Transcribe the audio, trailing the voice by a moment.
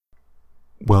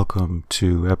Welcome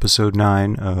to episode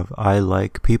 9 of I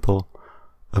Like People,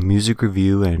 a music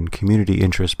review and community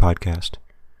interest podcast.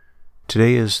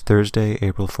 Today is Thursday,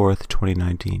 April 4th,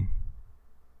 2019.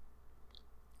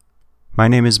 My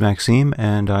name is Maxime,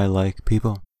 and I like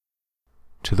people.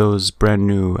 To those brand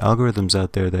new algorithms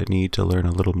out there that need to learn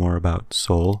a little more about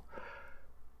soul,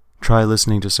 try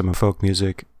listening to some folk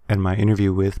music and my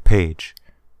interview with Paige,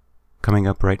 coming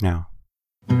up right now.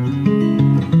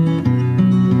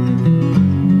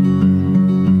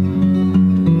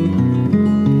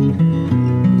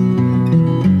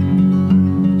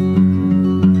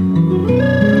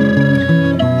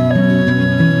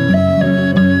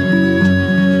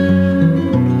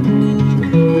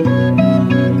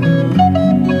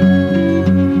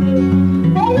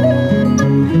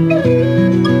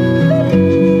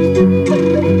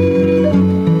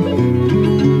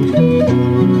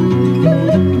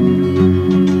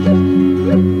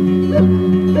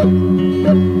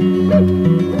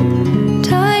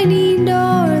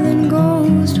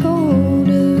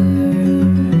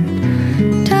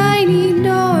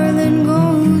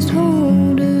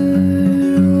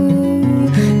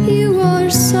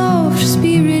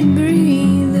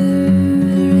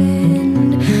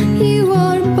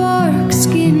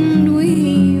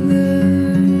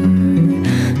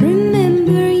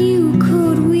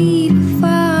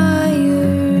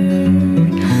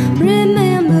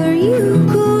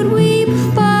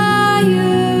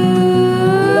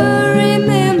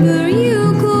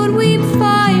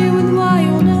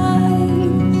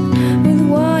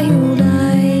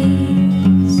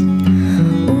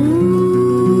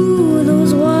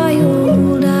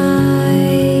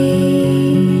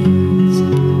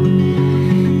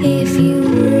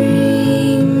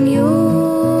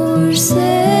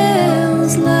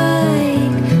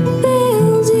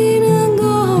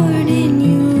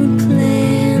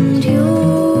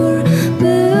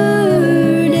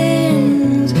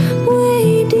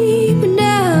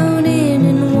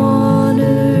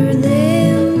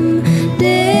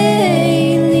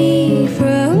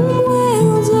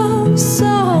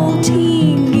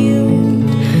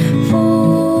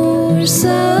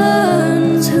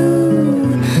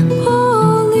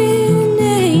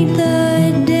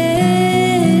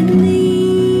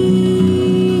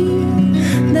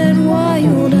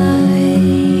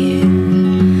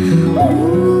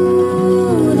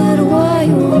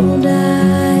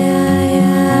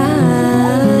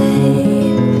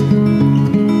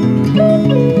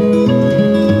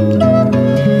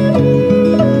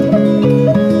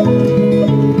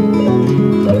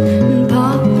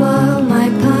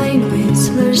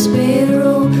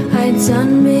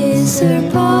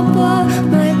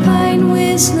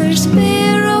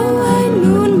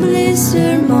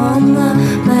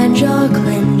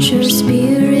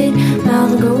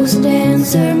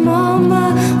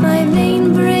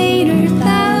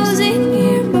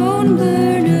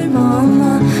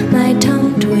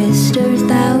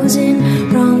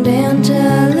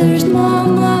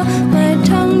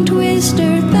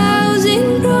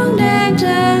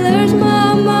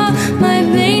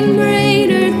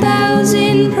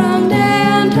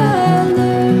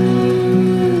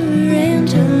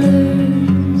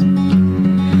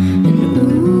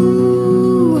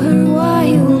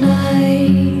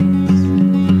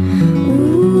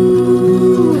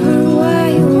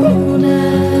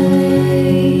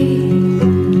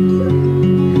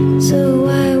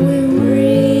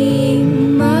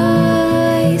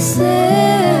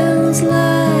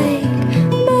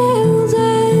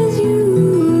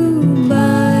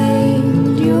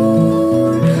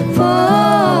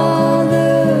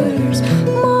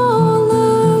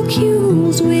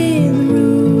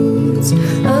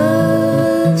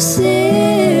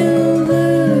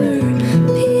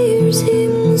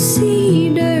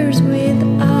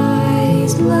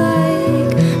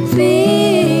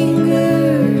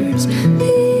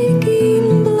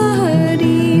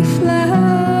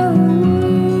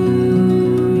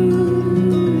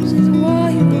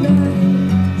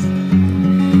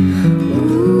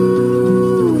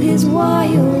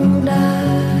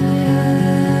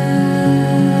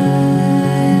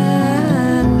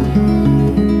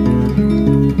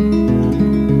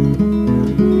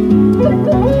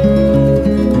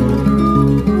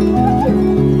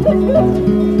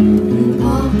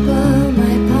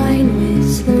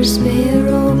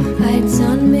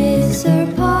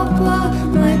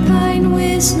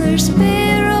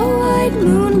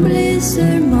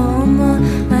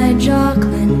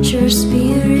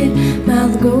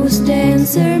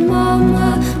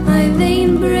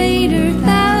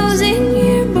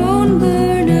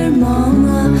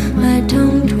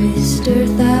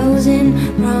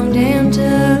 Wrong damn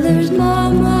tellers,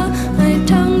 mama.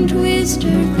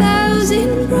 sister,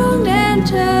 thousand-pronged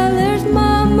antlers,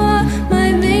 mama,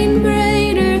 my vein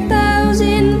braider,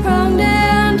 thousand-pronged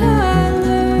antlers.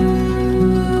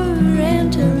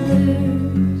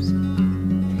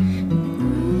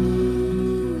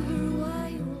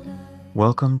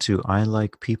 Welcome to I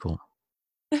Like People.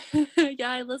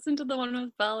 Yeah, I listened to the one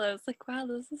with Bella. I was like, wow,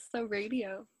 this is so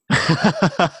radio.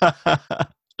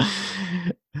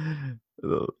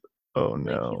 Oh Like,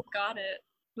 no. he's got it.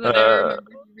 Then I remember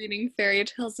reading fairy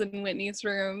tales in Whitney's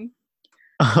room.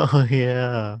 Oh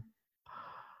yeah.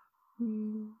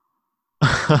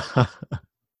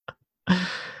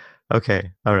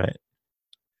 Okay, all right.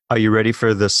 Are you ready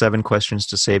for the 7 questions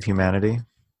to save humanity?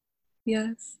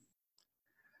 Yes.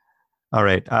 All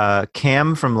right.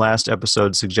 Cam from last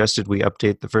episode suggested we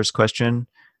update the first question.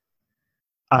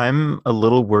 I'm a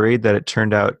little worried that it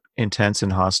turned out intense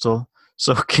and hostile.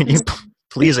 So can you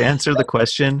please answer the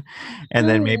question and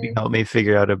then maybe help me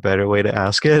figure out a better way to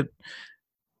ask it?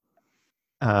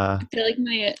 I feel like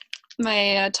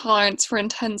my tolerance for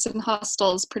intense and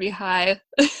hostile is pretty high.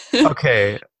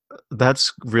 Okay,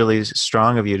 that's really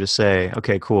strong of you to say.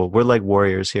 Okay, cool. We're like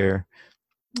warriors here.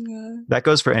 Yeah. That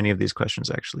goes for any of these questions,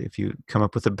 actually, if you come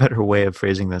up with a better way of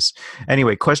phrasing this.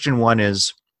 Anyway, question 1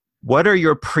 is, what are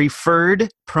your preferred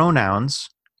pronouns?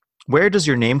 Where does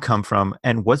your name come from?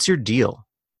 And what's your deal?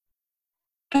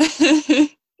 I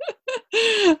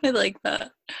like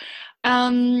that.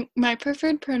 My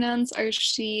preferred pronouns are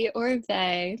she or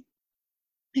they.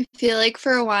 I feel like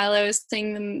for a while I was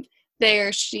saying them they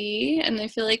or she, and I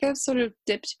feel like I've sort of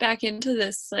dipped back into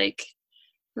this like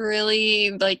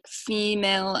really like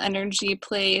female energy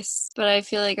place, but I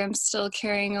feel like I'm still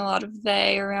carrying a lot of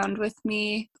they around with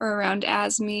me or around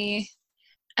as me.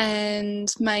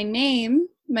 And my name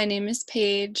is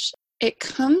Paige. It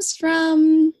comes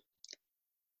from,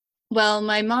 well,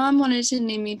 my mom wanted to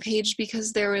name me Paige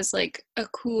because there was like a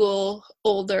cool,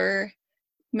 older,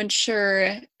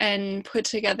 mature, and put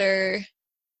together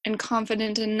and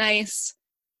confident and nice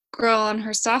girl on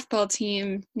her softball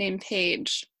team named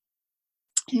Paige.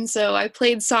 And so I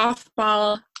played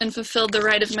softball and fulfilled the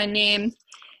rite of my name,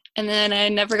 and then I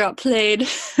never got played.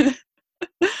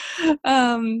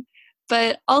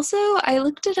 But also, I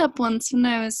looked it up once when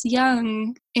I was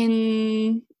young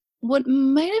in what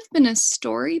might have been a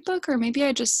storybook, or maybe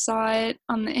I just saw it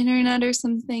on the internet or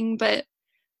something, but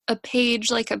a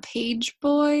page, like a page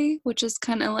boy, which is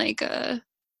kind of like a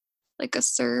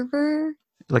server.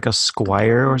 Like a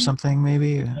squire or something,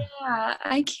 maybe? Yeah,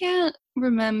 I can't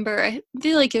remember. I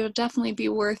feel like it would definitely be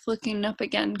worth looking up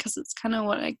again because it's kind of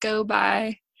what I go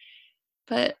by,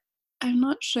 but I'm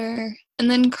not sure. And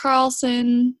then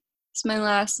Carlson is my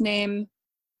last name.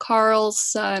 Carl's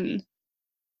son.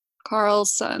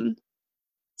 Carl's son.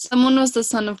 Someone was the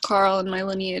son of Carl in my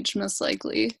lineage, most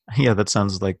likely. Yeah, that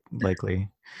sounds like likely.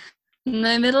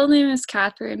 My middle name is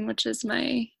Catherine, which is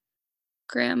my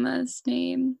grandma's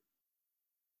name.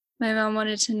 My mom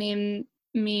wanted to name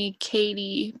me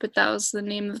Katie, but that was the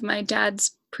name of my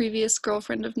dad's previous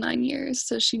girlfriend of 9 years.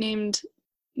 So she named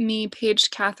me Paige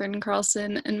Catherine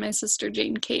Carlson and my sister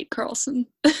Jane Kate Carlson.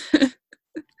 I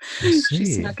see. She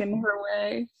snuck in her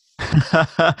way.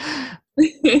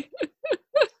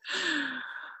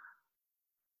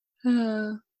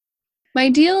 My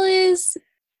deal is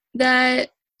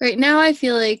that right now I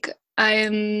feel like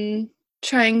I'm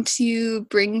trying to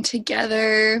bring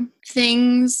together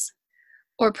things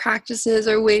or practices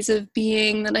or ways of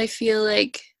being that I feel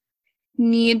like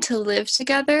need to live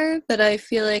together, that I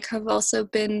feel like have also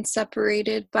been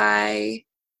separated by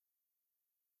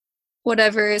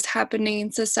whatever is happening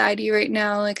in society right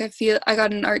now. Like I feel I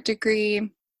got an art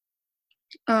degree,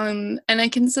 and I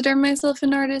consider myself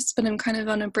an artist, but I'm kind of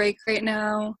on a break right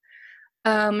now.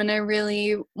 And I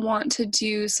really want to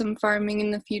do some farming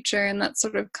in the future, and that's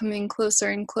sort of coming closer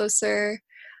and closer.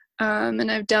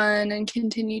 And I've done and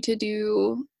continue to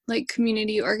do like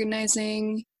community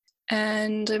organizing,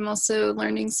 and I'm also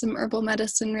learning some herbal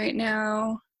medicine right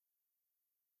now.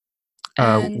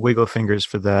 And Wiggle fingers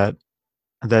for that.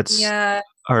 That's yeah.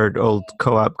 our old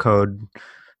co-op code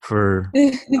for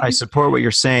I support what you're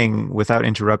saying without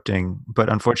interrupting, but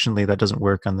unfortunately that doesn't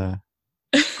work on the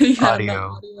Yeah,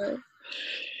 audio.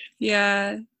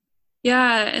 yeah.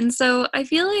 Yeah, and so I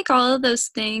feel like all of those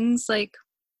things like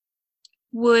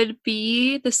would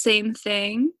be the same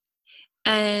thing,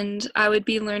 and I would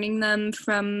be learning them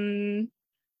from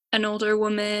an older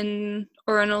woman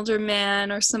or an older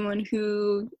man or someone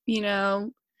who,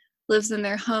 lives in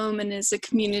their home and is a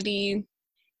community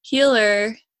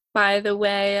healer by the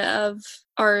way of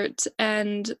art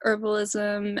and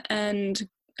herbalism and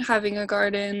having a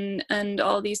garden and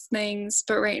all these things,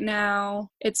 but right now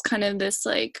it's kind of this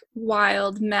like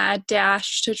wild mad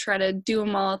dash to try to do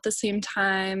them all at the same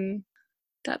time.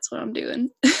 That's what I'm doing.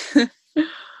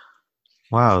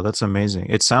 Wow, that's amazing.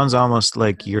 It sounds almost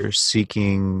like you're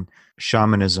seeking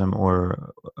shamanism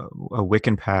or a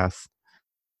Wiccan path.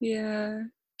 Yeah,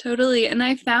 totally. And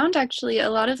I found actually a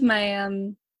lot of my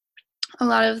a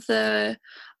lot of the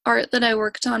art that I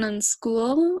worked on in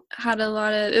school had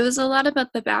it was a lot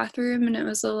about the bathroom, and it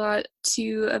was a lot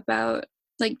too about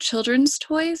like children's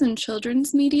toys and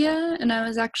children's media. And I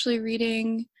was actually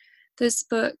reading this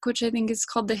book, which I think is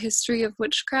called The History of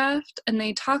Witchcraft, and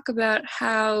they talk about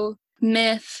how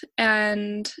myth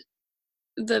and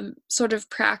the sort of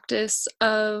practice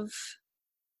of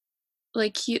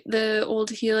like the old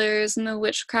healers and the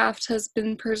witchcraft has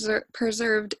been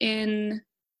preserved in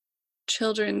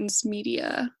children's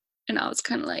media. And I was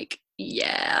kind of like,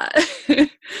 yeah. I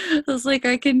was like,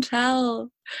 I can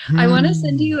tell. I want to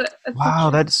send Hmm. you a Wow,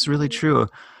 picture. that's really true.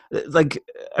 Like,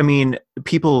 I mean,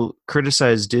 people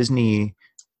criticize Disney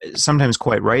sometimes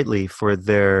quite rightly for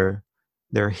their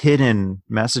hidden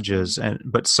messages, and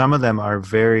but some of them are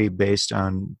very based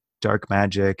on dark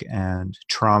magic and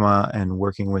trauma and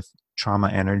working with trauma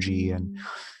energy and Mm.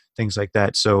 things like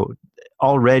that. So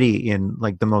already in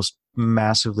like the most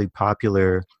massively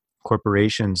popular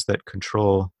corporations that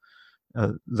control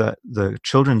the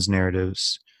children's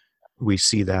narratives, we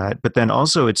see that. But then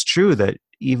also it's true that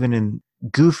even in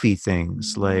goofy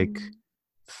things like Mm.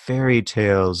 fairy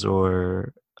tales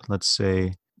or let's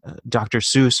say Dr.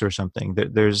 Seuss or something,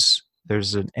 there's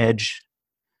an edge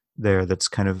there that's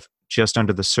kind of just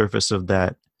under the surface of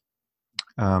that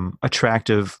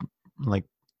attractive, like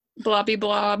Blobby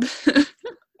blob.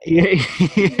 yeah,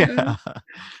 Yeah. yeah.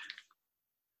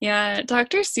 Yeah,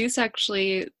 Dr. Seuss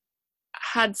actually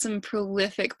had some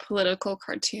prolific political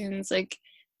cartoons. Like,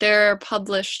 there are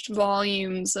published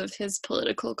volumes of his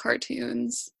political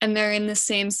cartoons, and they're in the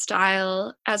same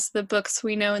style as the books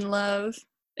we know and love.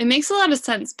 It makes a lot of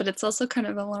sense, but it's also kind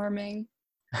of alarming.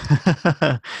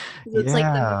 It's like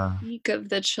the Yeah. mystique of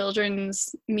the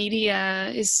children's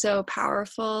media is so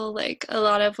powerful. Like, a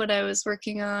lot of what I was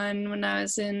working on when I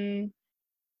was in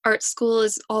art school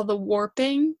is all the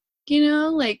warping,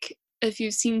 like if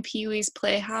you've seen Pee-wee's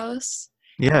Playhouse.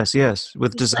 Yes, yes,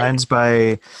 with Just like designs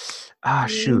by Wayne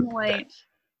shoot, White.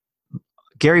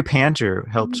 Gary Panter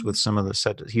helps with Mhm. some of the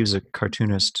set. He was a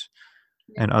cartoonist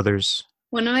Yeah. and others.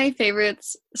 One of my favorite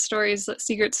stories,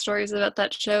 secret stories about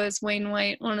that show is Wayne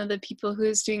White, one of the people who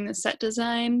was doing the set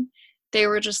design. They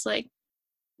were just like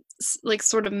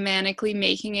sort of manically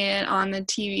making it on the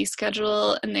TV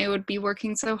schedule, and they would be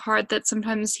working so hard that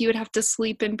sometimes he would have to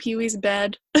sleep in Pee-wee's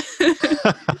bed,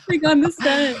 like on the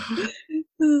set.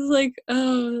 It was like,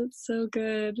 oh, that's so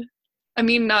good. I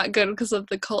mean, not good because of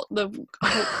the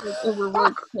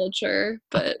overwork culture,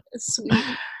 but a sweet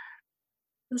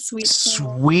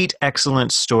song. Sweet,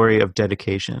 excellent story of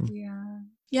dedication. Yeah.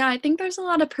 Yeah, I think there's a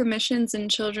lot of permissions in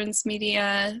children's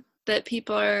media that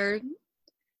people are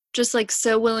just like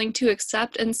so willing to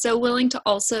accept and so willing to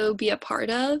also be a part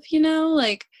of,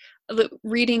 like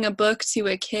reading a book to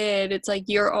a kid, it's like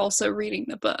you're also reading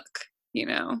the book,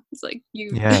 it's like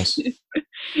you Yes.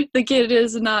 the kid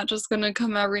is not just going to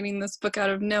come out reading this book out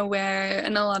of nowhere.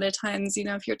 And a lot of times,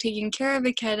 if you're taking care of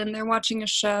a kid and they're watching a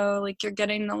show, like you're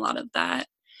getting a lot of that.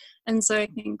 And so I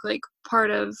think like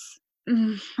part of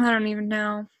I don't even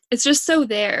know, it's just so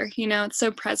there, it's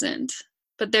so present,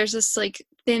 but there's this like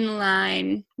thin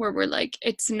line where we're like,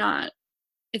 it's not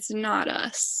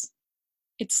us,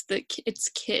 it's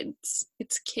kids,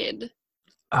 it's kid.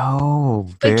 Oh,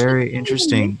 But kids very don't even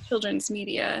interesting. make children's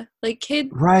media, like kid.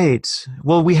 Right.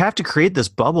 Well, we have to create this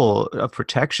bubble of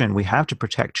protection. We have to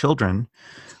protect children.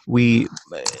 We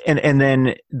and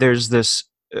then there's this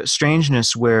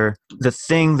strangeness where the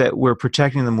thing that we're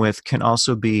protecting them with can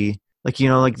also be like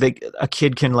like a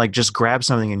kid can like just grab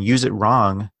something and use it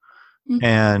wrong.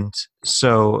 And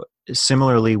so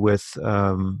similarly with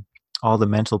all the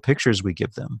mental pictures we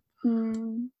give them.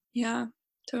 Yeah,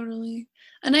 totally.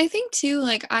 And I think too,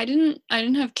 like I didn't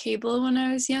have cable when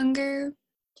I was younger.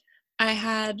 I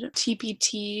had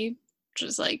TPT, which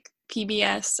is like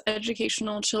PBS,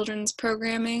 educational children's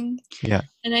programming. Yeah.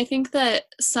 And I think that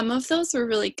some of those were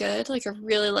really good. Like I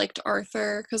really liked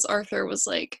Arthur because Arthur was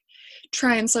like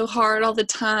trying so hard all the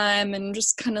time and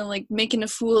just kind of like making a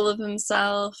fool of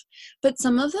himself. But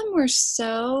some of them were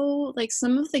so like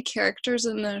some of the characters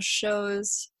in those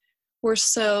shows were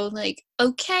so like,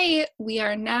 okay, we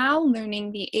are now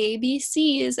learning the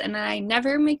ABCs and I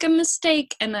never make a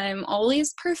mistake and I'm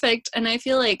always perfect. And I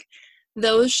feel like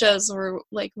those shows were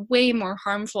like way more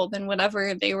harmful than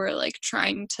whatever they were like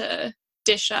trying to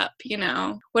dish up, you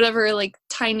know. Whatever like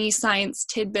tiny science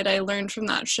tidbit I learned from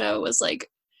that show was like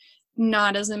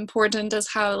not as important as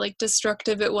how like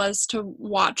destructive it was to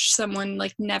watch someone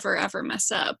like never ever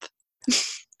mess up.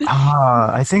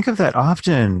 I think of that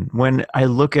often when I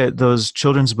look at those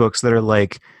children's books that are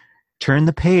like, turn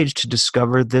the page to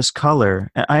discover this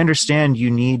color. And I understand you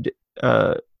need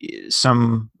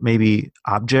some maybe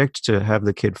object to have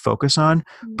the kid focus on,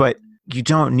 but you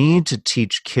don't need to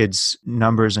teach kids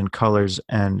numbers and colors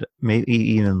and maybe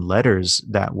even letters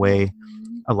that way.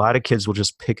 A lot of kids will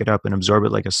just pick it up and absorb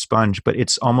it like a sponge, but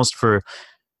it's almost for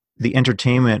the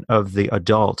entertainment of the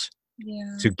adult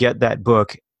to get that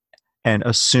book and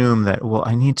assume that, well,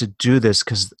 I need to do this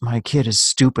because my kid is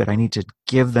stupid. I need to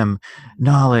give them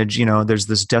knowledge. You know, there's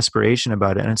this desperation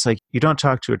about it. And it's like, you don't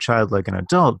talk to a child like an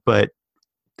adult, but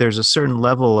there's a certain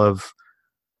level of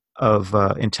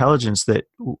intelligence that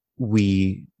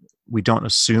we don't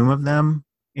assume of them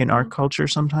in our culture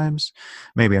sometimes.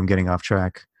 Maybe I'm getting off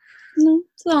track. No,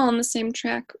 it's all on the same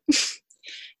track.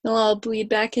 They'll all bleed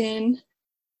back in.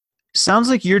 Sounds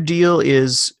like your deal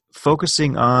is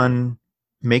focusing on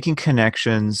making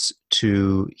connections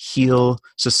to heal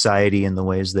society in the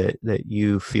ways that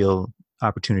you feel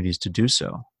opportunities to do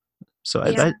so. So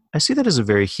Yeah. I see that as a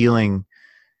very healing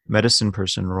medicine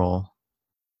person role.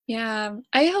 Yeah,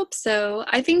 I hope so.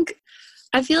 I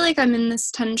feel like I'm in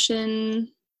this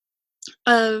tension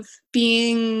of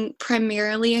being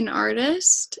primarily an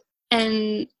artist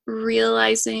and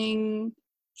realizing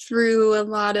through a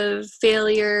lot of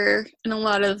failure and a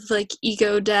lot of like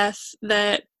ego death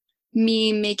that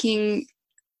me making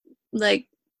like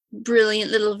brilliant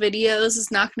little videos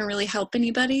is not going to really help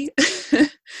anybody.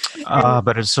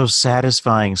 But it's so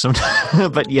satisfying sometimes.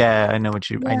 But yeah, I know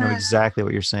I know Yeah. exactly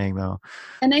what you're saying though.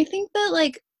 And I think that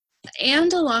like,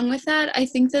 and along with that, I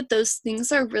think that those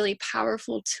things are really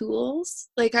powerful tools.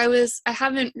 Like I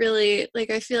haven't really, like,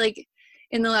 I feel like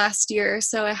in the last year or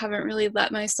so, I haven't really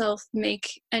let myself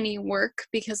make any work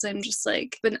because I'm just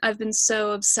like, I've been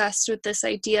so obsessed with this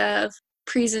idea of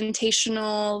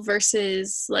presentational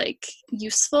versus like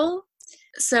useful.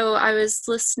 So I was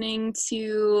listening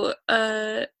to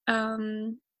a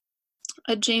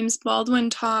James Baldwin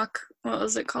talk. What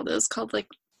was it called? It was called like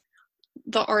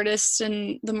the artist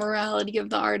and the morality of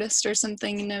the artist or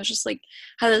something. And I was just like,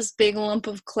 had this big lump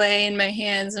of clay in my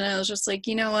hands, and I was just like,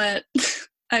 you know what?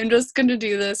 I'm just gonna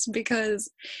do this because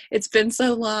it's been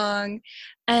so long.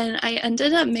 And I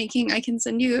ended up making, I can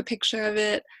send you a picture of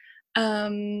it,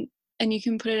 and you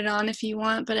can put it on if you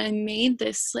want, but I made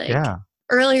this like, Yeah.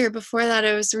 earlier before that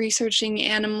I was researching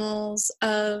animals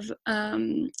of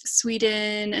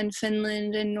Sweden and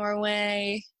Finland and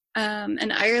Norway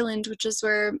and Ireland, which is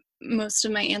where most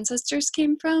of my ancestors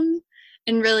came from,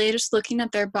 and really just looking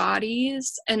at their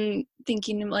bodies and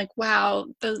thinking like, wow,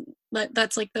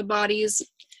 that's like the bodies,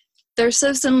 they're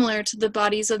so similar to the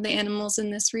bodies of the animals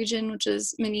in this region, which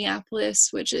is Minneapolis,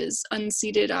 which is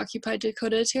unceded occupied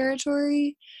Dakota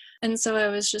territory. And so I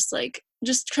was just like,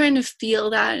 just trying to feel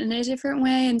that in a different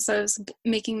way. And so I was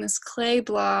making this clay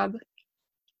blob,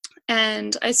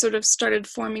 and I sort of started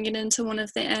forming it into one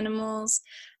of the animals.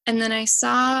 And then I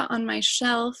saw on my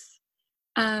shelf,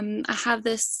 I have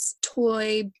this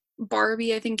toy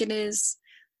Barbie, I think it is,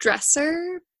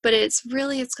 dresser, but it's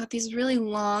got these really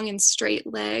long and straight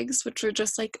legs, which are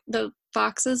just like the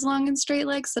fox's long and straight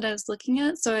legs that I was looking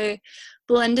at. So I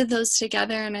blended those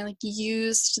together, and I like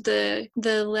used the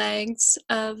legs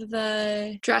of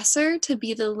the dresser to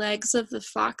be the legs of the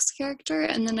fox character,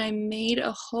 and then I made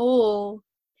a hole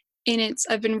in its,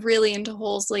 I've been really into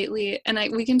holes lately, and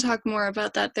we can talk more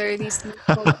about that. There are these things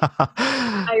called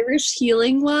Irish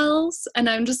healing wells, and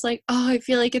I'm just like, oh, I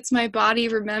feel like it's my body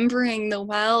remembering the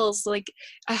wells. Like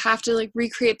I have to like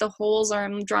recreate the holes, or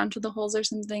I'm drawn to the holes or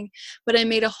something. But I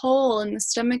made a hole in the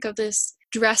stomach of this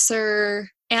dresser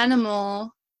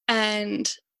animal,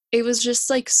 and it was just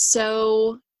like,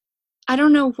 so I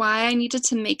don't know why I needed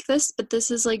to make this, but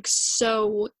this is like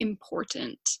so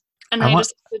important. And I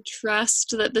just have to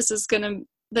trust that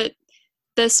that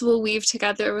this will weave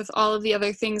together with all of the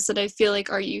other things that I feel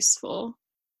like are useful.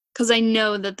 Because I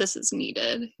know that this is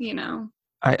needed, you know?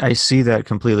 I see that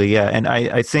completely. Yeah. And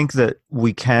I think that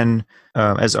we can,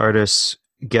 as artists,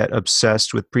 get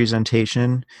obsessed with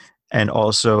presentation and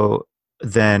also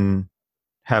then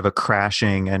have a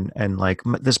crashing and like,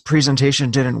 this presentation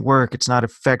didn't work. It's not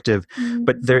effective. Mm-hmm.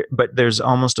 But there's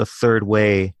almost a third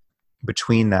way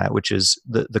between that, which is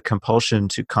the compulsion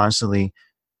to constantly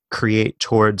create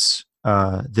towards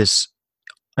this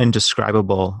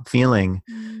indescribable feeling,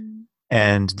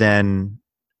 and then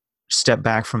step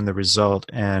back from the result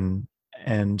and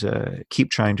keep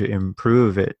trying to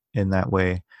improve it in that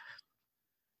way.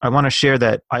 I want to share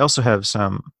that I also have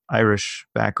some Irish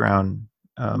background,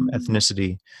 Mm,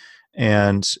 ethnicity,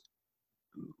 and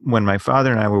when my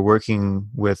father and I were working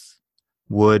with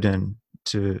wood and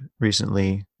to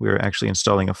recently we were actually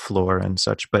installing a floor and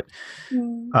such, but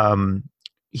mm, um,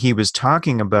 he was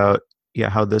talking about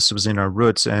how this was in our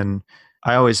roots, and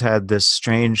I always had this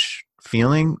strange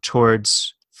feeling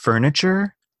towards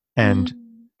furniture and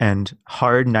mm.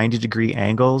 hard 90-degree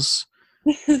angles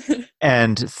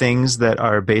and things that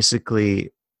are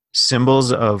basically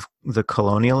symbols of the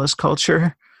colonialist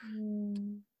culture,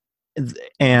 Mm,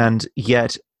 and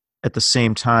yet at the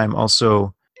same time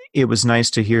also it was nice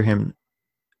to hear him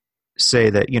say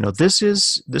that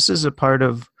this is a part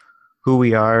of who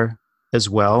we are as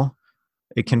well.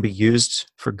 It can be used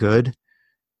for good.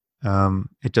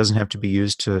 It doesn't have to be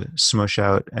used to smush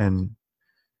out and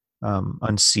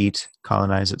unseat,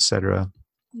 colonize, etc.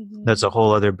 That's a mhm.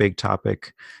 whole other big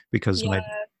topic because Yeah. my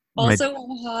Also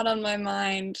hot on my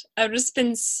mind. I've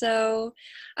been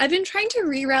trying to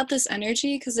reroute this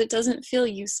energy because it doesn't feel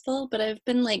useful, but I've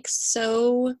been like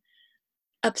so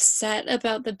upset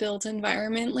about the built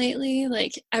environment lately.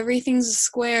 Like everything's a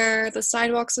square, the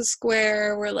sidewalk's a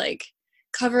square, we're like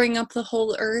covering up the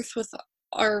whole earth with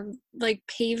our like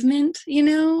pavement, you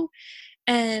know?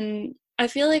 And I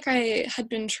feel like I had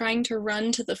been trying to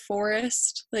run to the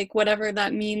forest, like whatever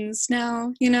that means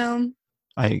now, you know?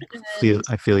 I feel And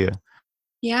I feel you.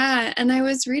 yeah, and I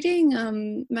was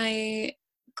reading my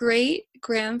great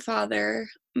grandfather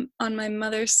on my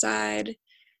mother's side,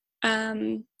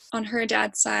 on her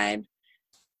dad's side.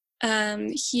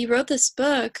 He wrote this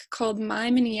book called My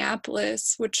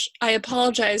Minneapolis, which I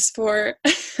apologize for.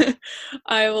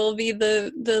 I will be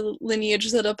the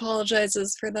lineage that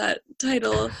apologizes for that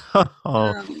title. Oh,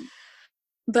 Um,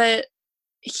 but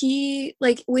he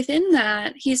like within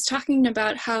that, he's talking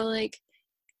about how like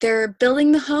they're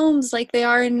building the homes like they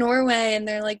are in Norway and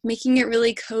they're like making it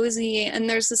really cozy. And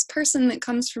there's this person that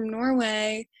comes from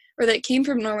Norway or that came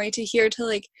from Norway to here to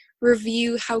like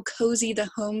review how cozy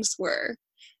the homes were.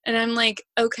 And I'm like,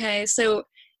 okay, so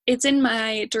it's in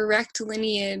my direct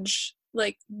lineage,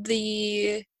 like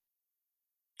the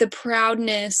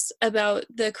proudness about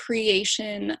the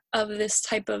creation of this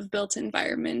type of built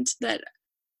environment that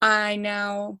I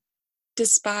now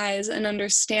despise and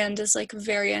understand is like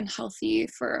very unhealthy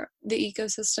for the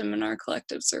ecosystem and our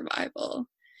collective survival.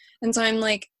 And so I'm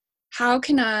like, how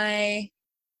can I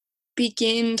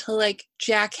begin to like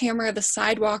jackhammer the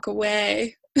sidewalk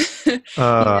away? You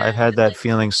know, I've had that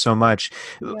feeling so much.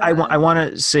 I yeah.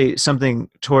 want to say something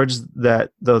towards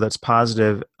that though that's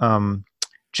positive.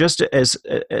 Just as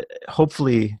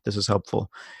hopefully this is helpful.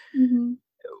 Mm-hmm.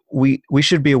 We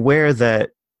should be aware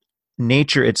that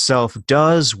nature itself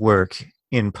does work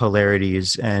in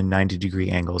polarities and 90-degree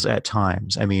angles at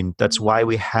times. I mean, that's why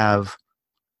we have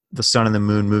the sun and the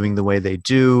moon moving the way they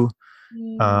do.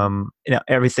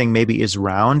 Everything maybe is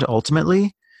round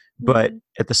ultimately, but Mm-hmm.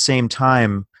 at the same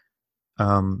time,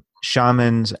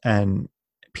 shamans and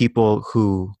people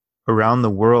who around the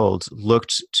world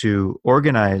looked to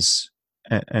organize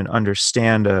and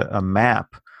understand a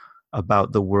map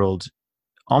about the world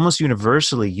almost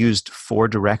universally used four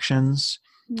directions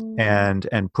and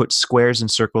put squares and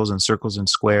circles and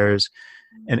squares,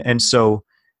 and so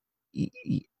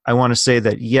I want to say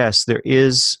that yes,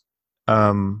 there's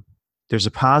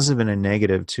a positive and a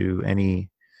negative to any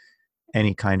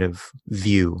kind of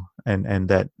view, and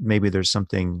that maybe there's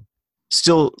something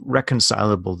still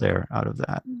reconcilable there out of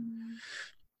that. Mm-hmm.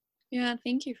 Yeah,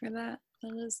 thank you for that.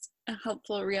 That was a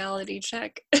helpful reality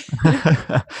check.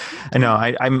 I know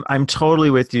I'm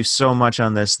totally with you so much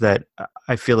on this that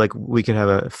I feel like we could have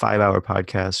a 5-hour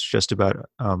podcast just about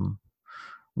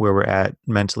where we're at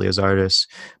mentally as artists.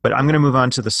 But I'm going to move on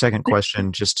to the second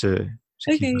question just to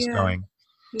keep Okay, us yeah. going.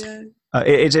 Yeah.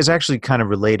 It's actually kind of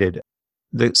related.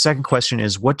 The second question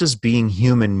is, what does being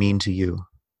human mean to you?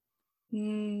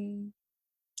 Mm.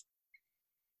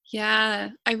 Yeah,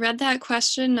 I read that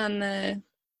question on the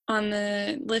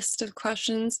list of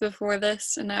questions before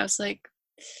this and I was like,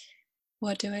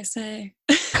 what do I say?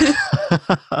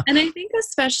 And I think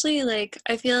especially like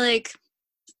I feel like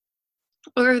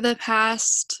over the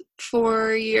past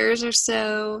 4 years or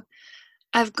so,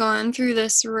 I've gone through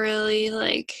this really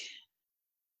like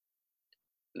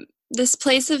this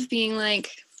place of being like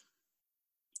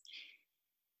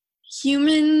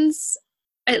humans,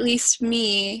 at least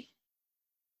me,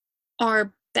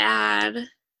 are bad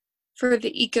for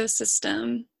the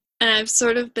ecosystem. And I've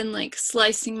sort of been like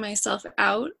slicing myself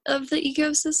out of the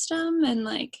ecosystem and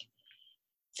like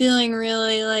feeling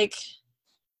really like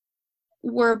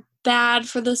were bad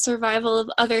for the survival of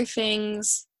other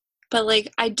things, but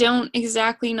like I don't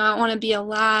exactly not want to be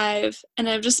alive, and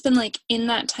I've just been like in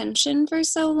that tension for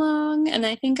so long, and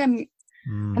I think I'm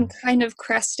kind of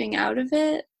cresting out of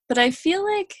it. But I feel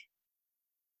like,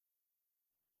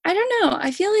 I don't know,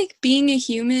 I feel like being a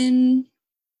human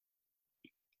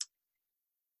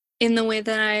in the way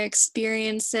that I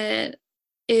experience it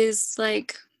is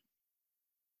like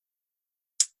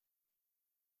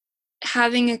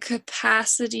having a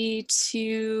capacity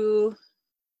to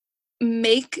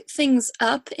make things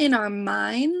up in our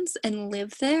minds and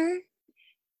live there,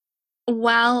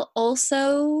 while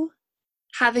also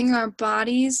having our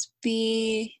bodies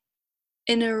be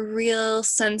in a real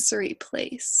sensory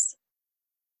place.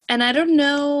 And I don't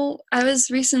know, I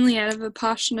was recently at a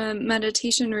Vipassana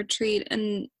meditation retreat,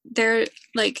 and they're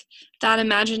like, that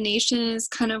imagination is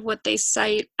kind of what they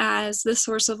cite as the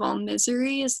source of all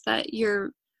misery, is that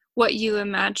what you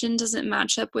imagine doesn't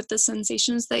match up with the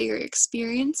sensations that you're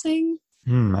experiencing.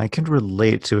 I can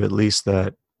relate to at least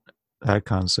that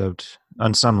concept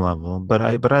on some level, but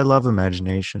I love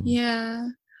imagination. Yeah,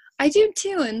 I do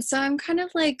too. And so I'm kind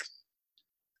of like,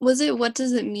 what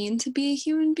does it mean to be a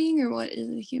human being, or what is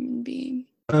a human being?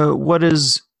 What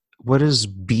does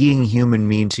being human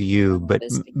mean to you? What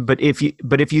is being But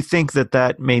if you think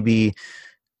that maybe,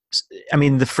 I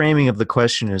mean, the framing of the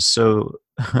question is so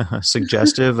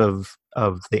suggestive of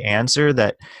the answer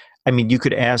that, I mean, you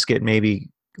could ask it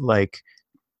maybe like,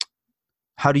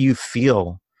 how do you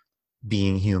feel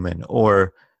being human,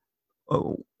 or uh,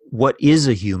 what is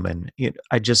a human?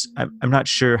 I'm not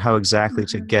sure how exactly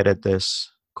to get at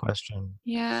this question.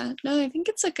 Yeah, no, I think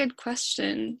it's a good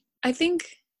question. I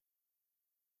think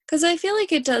because I feel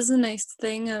like it does a nice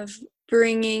thing of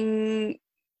bringing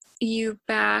you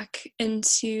back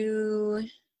into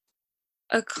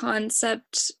a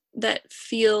concept that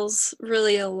feels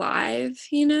really alive,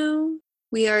 you know?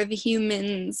 We are the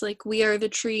humans, like we are the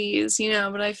trees, you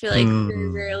know, but I feel like very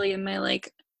Hmm. rarely am I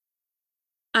like,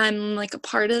 I'm like a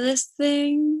part of this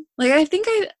thing. Like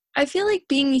I feel like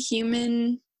being a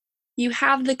human, you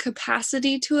have the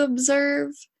capacity to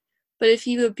observe, but if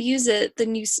you abuse it,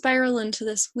 then you spiral into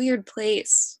this weird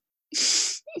place.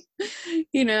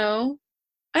 You know?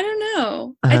 I don't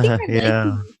know. I think I like Yeah.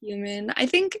 being human. I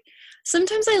think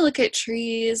sometimes I look at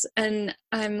trees and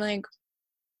I'm like,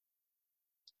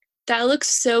 that looks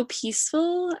so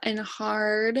peaceful and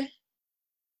hard,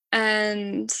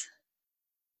 and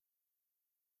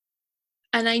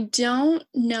I don't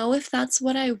know if that's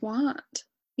what I want.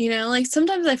 You know, like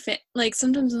sometimes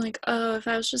sometimes I'm like, oh, if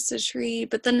I was just a tree,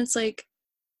 but then it's like,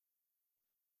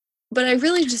 but I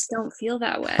really just don't feel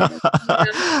that way. You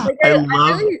know? Like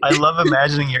I love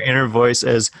imagining your inner voice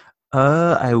as,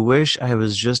 I wish I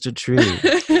was just a tree.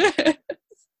 I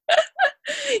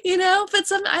you know, but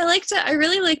I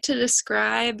really like to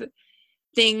describe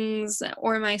things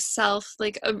or myself.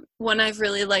 Like one I've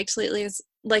really liked lately is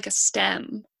like a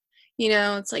stem. You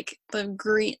know, it's like the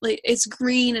green, like it's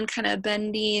green and kind of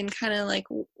bendy and kind of like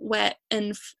wet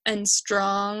and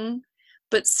strong,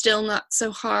 but still not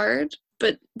so hard.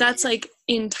 But that's like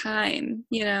in time,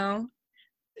 you know.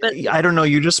 But I don't know,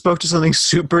 you just spoke to something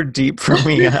super deep for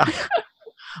me.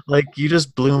 Like, you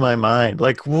just blew my mind.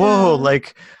 Like, whoa, yeah,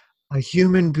 like a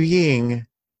human being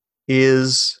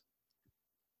is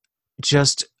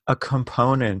just a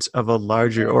component of a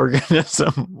larger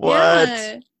organism. What?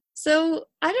 yeah. So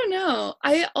I don't know.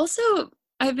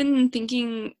 I've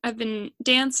been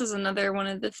dance is another one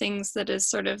of the things that is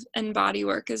sort of, and body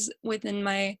work is within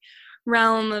my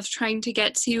realm of trying to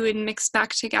get to and mix back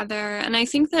together. And I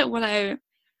think that what I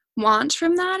want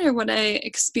from that, or what I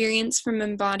experience from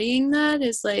embodying that,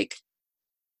 is like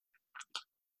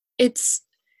it's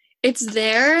it's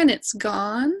there and it's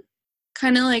gone,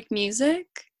 kind of like music,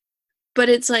 but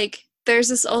it's like there's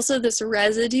this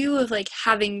residue of like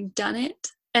having done it,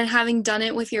 and having done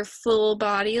it with your full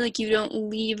body. Like you don't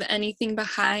leave anything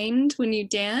behind when you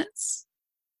dance.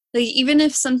 Like even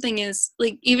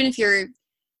if your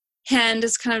hand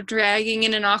is kind of dragging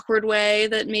in an awkward way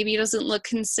that maybe doesn't look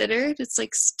considered, it's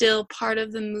like still part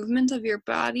of the movement of your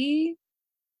body.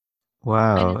 And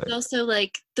Wow. it's also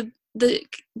like the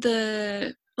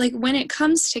like when it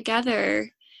comes together,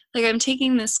 like I'm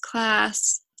taking this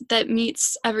class that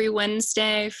meets every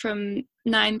Wednesday from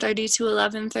 9:30 to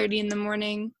 11:30 in the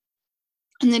morning.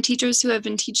 And the teachers who have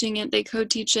been teaching it, they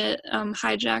co-teach it,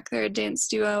 Hijack, they're a dance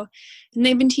duo. And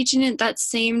they've been teaching it that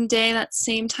same day, that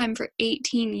same time for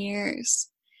 18 years.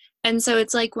 And so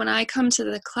it's like when I come to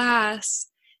the class,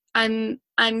 I'm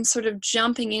sort of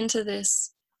jumping into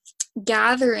this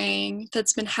gathering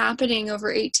that's been happening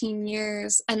over 18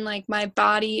 years, and like my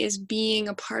body is being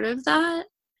a part of that.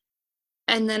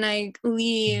 and then I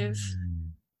leave,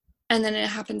 Mm. and then it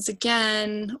happens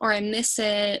again, or I miss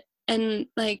it. And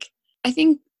like, I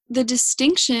think the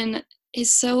distinction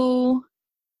is so,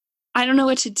 I don't know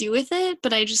what to do with it,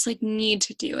 but I just like need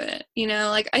to do it.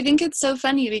 Like I think it's so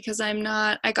funny because I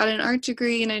got an art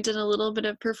degree and I did a little bit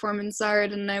of performance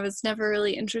art, and I was never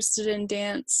really interested in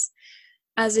dance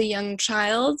as a young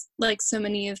child, like so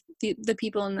many of the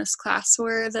people in this class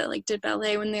were, that like did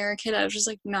ballet when they were a kid. I was just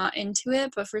like not into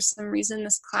it, but for some reason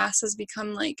this class has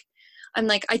become like, I'm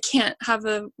like, I can't have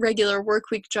a regular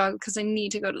work week job because I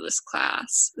need to go to this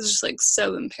class. It's just like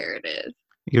so imperative.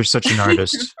 You're such an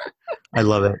artist. I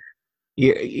love it.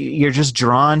 You're just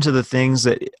drawn to the things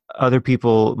that other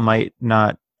people might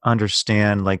not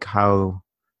understand, like how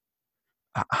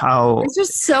It's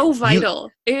just so you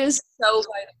vital. It is so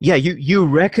vital. yeah, you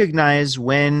recognize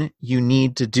when you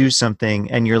need to do something,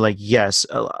 and you're like, yes.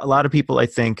 A lot of people, I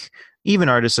think, even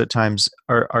artists at times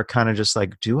are kind of just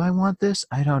like, do I want this?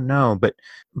 I don't know.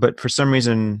 But for some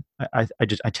reason, I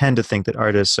tend to think that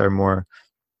artists are more,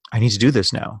 I need to do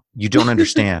this now. You don't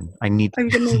understand. I need to I'm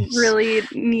do gonna this. really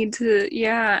need to,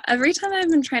 yeah. Every time I've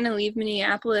been trying to leave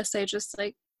Minneapolis, I just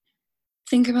like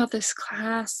think about this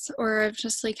class, or of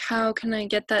just like, how can I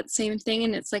get that same thing?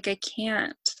 And it's like, I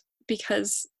can't,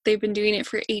 because they've been doing it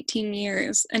for 18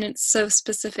 years and it's so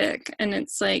specific. And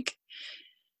it's like,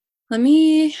 I'm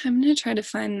gonna try to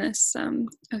find this.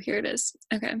 Oh, here it is.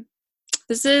 Okay.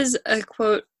 This is a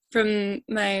quote from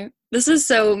this is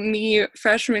so me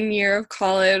freshman year of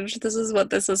college. This is what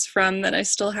this is from, that I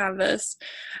still have this.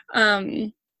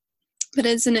 But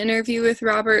it's an interview with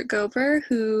Robert Gober,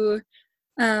 who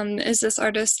is this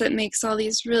artist that makes all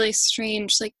these really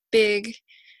strange, like big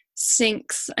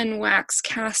sinks and wax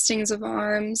castings of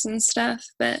arms and stuff.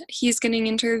 But he's getting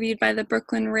interviewed by the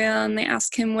Brooklyn Rail, and they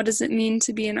ask him, what does it mean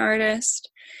to be an artist?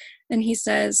 And he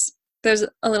says, there's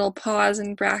a little pause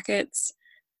in brackets,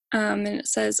 and it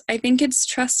says, I think it's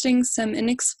trusting some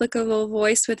inexplicable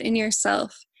voice within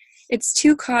yourself. It's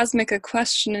too cosmic a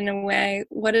question in a way.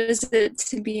 What is it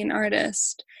to be an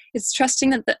artist? It's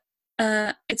trusting that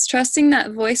it's trusting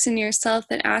that voice in yourself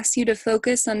that asks you to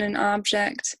focus on an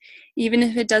object, even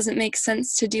if it doesn't make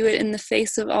sense to do it in the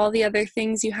face of all the other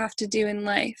things you have to do in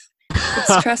life.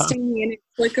 It's trusting the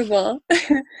inexplicable,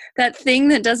 that thing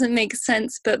that doesn't make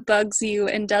sense but bugs you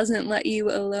and doesn't let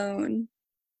you alone.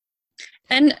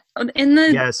 And in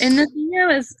the Yes. thing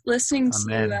I was listening to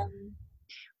Amen.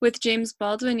 with James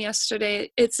Baldwin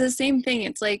yesterday, it's the same thing.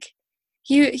 It's like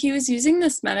he was using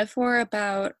this metaphor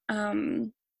about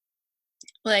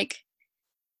like,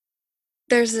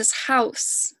 there's this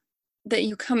house that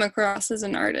you come across as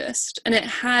an artist, and it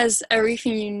has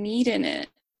everything you need in it.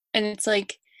 And it's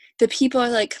like, the people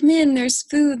are like, come in, there's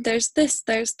food, there's this,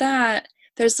 there's that,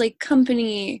 there's like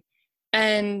company.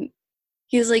 And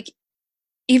he's like,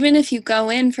 even if you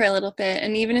go in for a little bit,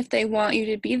 and even if they want you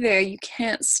to be there, you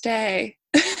can't stay.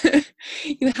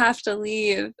 You have to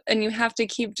leave, and you have to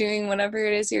keep doing whatever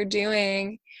it is you're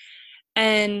doing.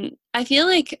 And I feel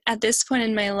like at this point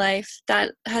in my life,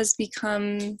 that has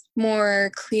become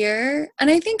more clear. And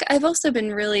I think I've also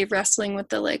been really wrestling with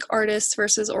the like artist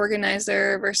versus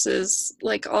organizer versus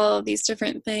like all of these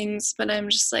different things. But I'm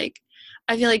just like,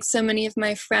 I feel like so many of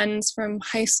my friends from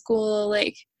high school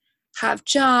like have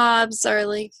jobs, or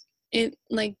like it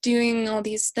like doing all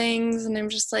these things, and I'm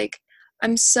just like,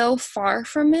 I'm so far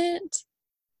from it.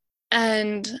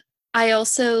 And I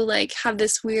also like have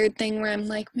this weird thing where I'm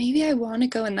like, maybe I want to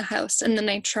go in the house, and then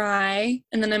I try,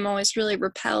 and then I'm always really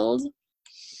repelled.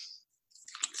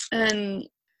 And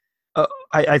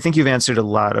I think you've answered a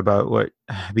lot about what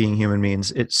being human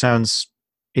means. It sounds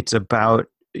it's about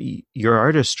your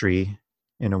artistry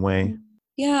in a way.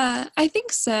 yeah, I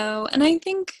think so. And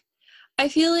I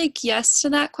feel like yes to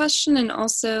that question. And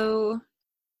also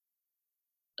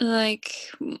like,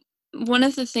 one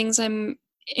of the things I'm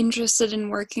interested in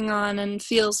working on and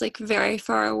feels like very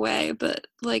far away, but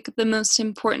like the most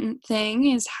important thing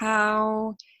is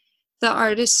how the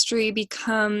artistry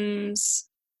becomes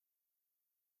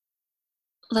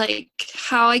like,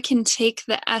 how I can take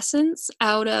the essence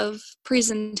out of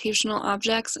presentational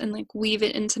objects and like weave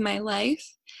it into my life.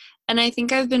 And I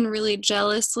think I've been really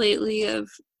jealous lately of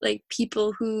like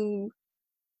people who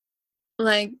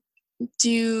like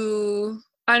do,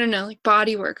 I don't know, like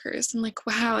body workers. I'm like,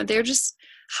 wow, they're just,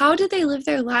 how do they live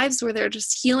their lives where they're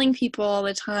just healing people all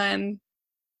the time?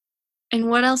 And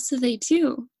what else do they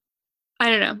do? I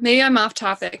don't know. Maybe I'm off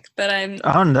topic, but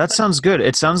Oh, that sounds good.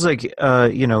 It sounds like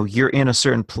you're in a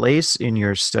certain place in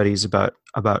your studies about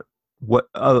what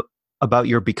about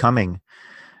your becoming.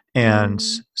 And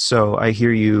mm, so I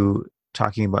hear you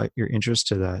talking about your interest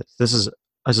to that. This is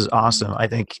awesome. I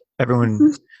think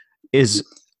everyone is.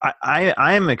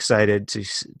 I am excited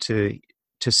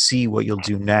to see what you'll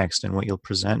do next and what you'll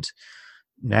present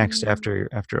next Mm,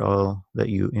 after all that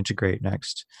you integrate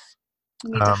next. I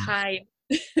need to Um, hide.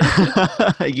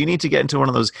 you need to get into one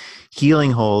of those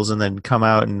healing holes and then come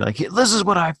out and like, this is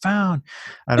what I found.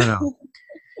 I don't know.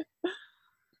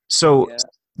 So Yeah.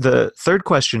 the third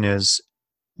question is,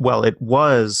 well, it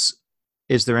was,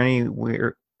 is there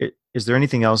anywhere, is there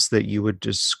anything else that you would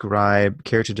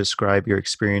care to describe your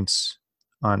experience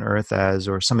on Earth as,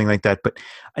 or something like that? But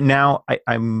now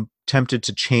I'm tempted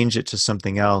to change it to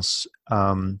something else,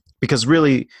 because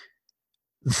really,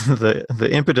 the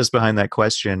impetus behind that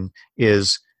question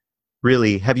is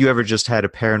really, have you ever just had a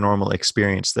paranormal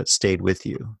experience that stayed with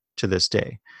you to this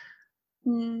day?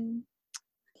 Mm,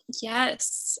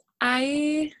 yes.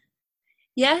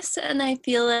 Yes, and I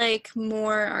feel like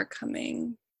more are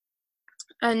coming.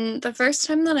 And the first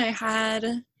time that I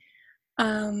had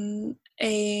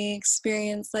a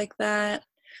experience like that,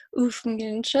 oof, I'm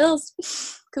getting chills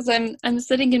because I'm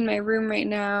sitting in my room right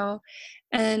now,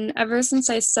 and ever since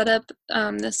I set up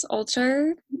this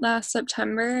altar last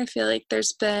September, I feel like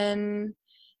there's been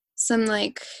some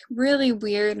like really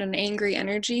weird and angry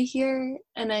energy here,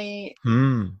 and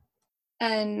Hmm.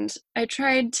 I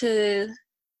tried to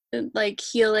like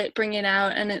heal it, bring it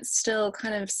out, and it's still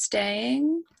kind of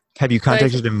staying. Have you So I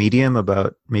think contacted a medium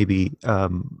about maybe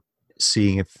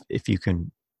seeing if you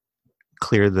can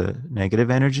clear the negative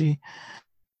energy?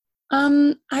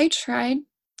 I tried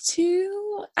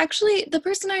to. Actually, the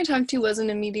person I talked to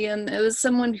wasn't a medium. It was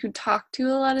someone who talked to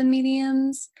a lot of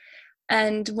mediums.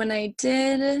 And when I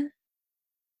did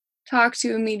talk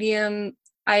to a medium,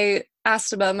 I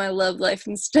asked about my love life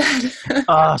instead.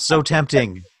 Ah, so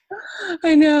tempting.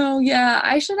 I know. Yeah,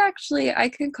 I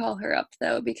could call her up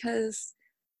though because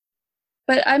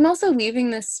but I'm also leaving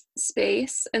this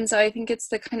space, and so I think it's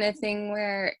the kind of thing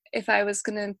where if I was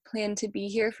going to plan to be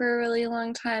here for a really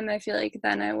long time, I feel like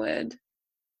then I would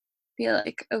be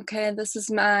like, okay, this is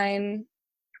mine.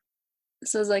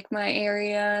 This is like my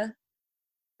area.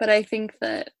 But I think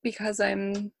that because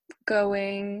I'm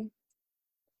going,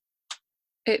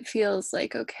 it feels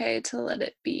like okay to let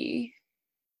it be.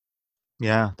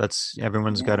 Yeah, that's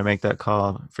everyone's got Yeah. to make that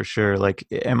call for sure. Like,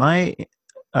 am I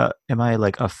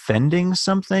like offending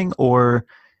something, or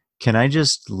can I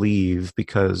just leave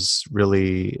because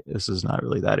really this is not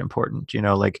really that important?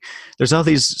 Like there's all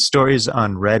these stories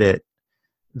on Reddit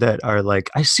that are like,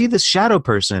 I see this shadow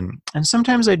person, and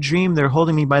sometimes I dream they're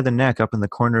holding me by the neck up in the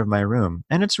corner of my room,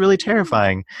 and it's really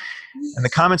terrifying. And the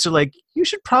comments are like, you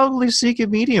should probably seek a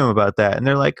medium about that. And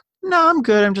they're like, no, I'm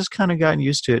good. I'm just kind of gotten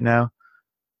used to it now.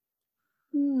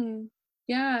 Hmm.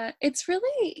 Yeah, it's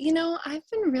really, I've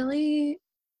been really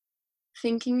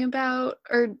thinking about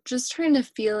or just trying to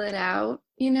feel it out,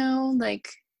 like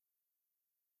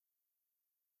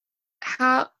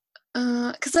how,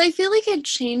 because I feel like it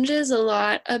changes a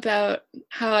lot about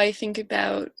how I think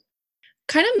about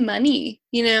kind of money,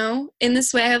 in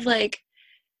this way of like,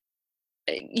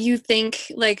 you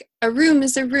think like a room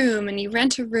is a room and you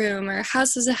rent a room, or a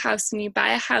house is a house and you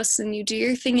buy a house and you do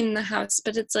your thing in the house,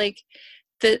 but it's like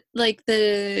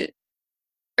the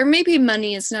or maybe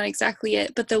money is not exactly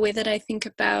it, but the way that I think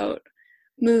about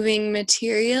moving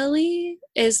materially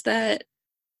is that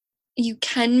you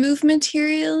can move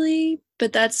materially,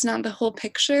 but that's not the whole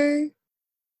picture.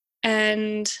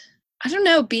 And I don't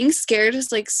know, being scared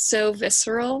is like so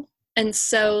visceral and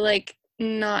so like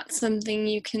not something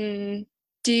you can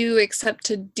do except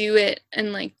to do it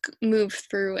and like move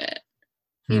through it,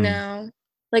 you Hmm. know?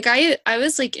 Like I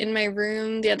was like in my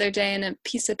room the other day and a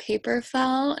piece of paper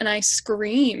fell and I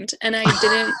screamed and I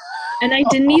didn't Oh,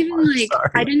 even I'm like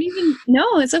I sorry. didn't even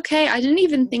no, it's okay. I didn't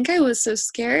even think I was so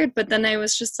scared, but then I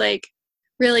was just like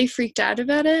really freaked out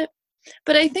about it.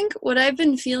 But I think what I've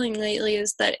been feeling lately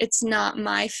is that it's not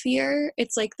my fear.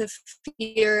 It's like the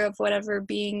fear of whatever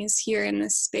being is here in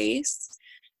this space.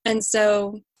 And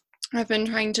so I've been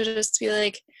trying to just be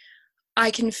like,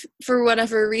 for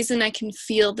whatever reason, I can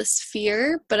feel this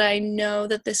fear, but I know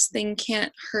that this thing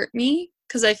can't hurt me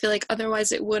because I feel like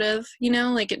otherwise it would have,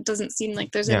 like it doesn't seem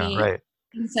like there's Yeah, any right.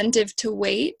 incentive to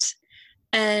wait.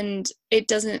 And it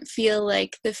doesn't feel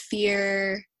like the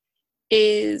fear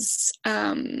is,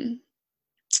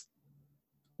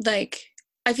 like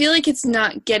I feel like it's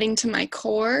not getting to my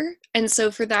core. And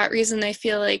so for that reason I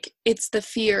feel like it's the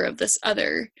fear of this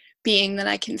other being that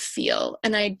I can feel.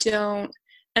 And I don't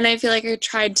and I feel like I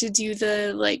tried to do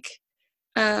the like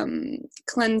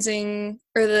cleansing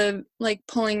or the like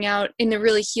pulling out in a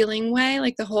really healing way.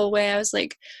 Like the whole way I was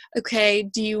like, okay,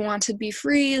 do you want to be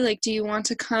free? Like, do you want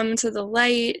to come to the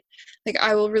light? Like,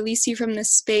 I will release you from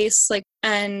this space. Like,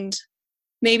 and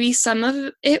maybe some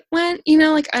of it went,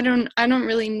 like I don't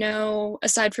really know,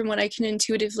 aside from what I can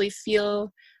intuitively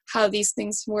feel, how these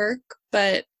things work,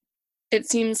 but it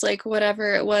seems like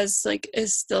whatever it was like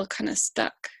is still kind of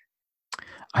stuck.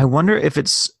 I wonder if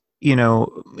it's,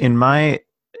 in my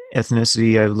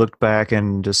ethnicity, I looked back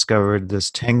and discovered this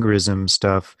Tengrism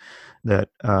stuff that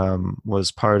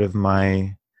was part of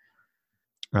my,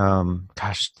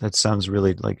 gosh, that sounds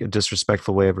really like a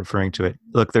disrespectful way of referring to it.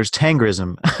 Look, there's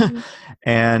Tengrism,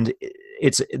 and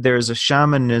there's a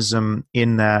shamanism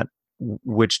in that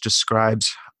which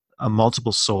describes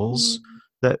multiple souls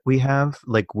that we have.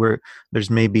 Like there's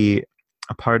maybe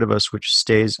a part of us which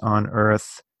stays on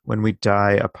Earth when we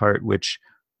die, a part which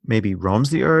maybe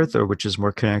roams the earth or which is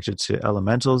more connected to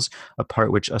elementals, a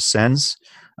part which ascends,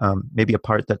 maybe a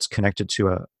part that's connected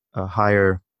to a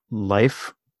higher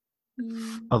life,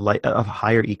 a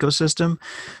higher ecosystem.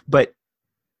 But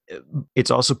it's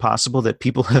also possible that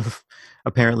people have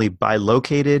apparently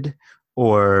bilocated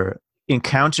or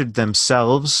encountered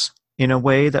themselves in a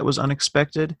way that was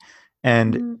unexpected.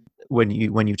 And when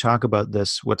you talk about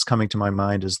this, what's coming to my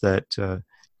mind is that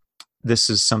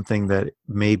this is something that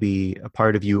may be a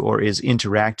part of you or is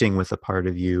interacting with a part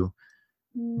of you,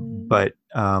 but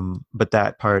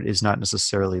that part is not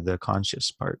necessarily the conscious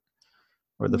part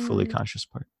or the fully conscious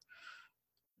part.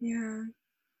 Yeah.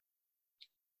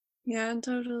 Yeah,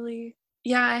 totally.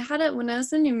 Yeah, I had it when I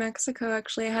was in New Mexico.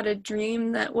 Actually, I had a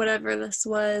dream that whatever this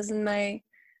was in my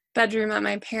bedroom at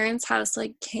my parents' house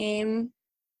like came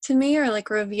to me or like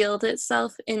revealed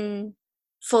itself in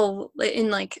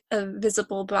like a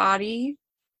visible body.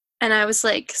 And I was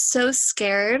like so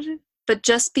scared, but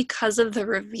just because of the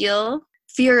reveal,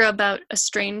 fear about a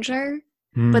stranger.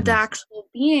 But the actual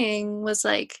being was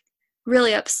like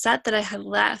really upset that I had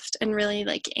left and really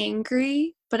like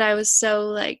angry. But I was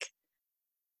so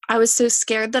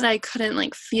scared that I couldn't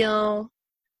like feel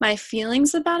my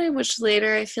feelings about it, which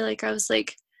later I feel like I was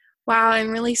like, wow, I'm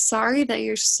really sorry that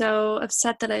you're so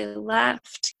upset that I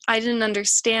left. I didn't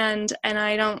understand, and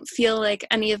I don't feel like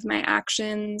any of my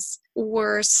actions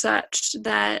were such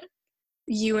that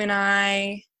you and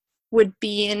I would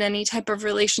be in any type of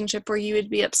relationship where you would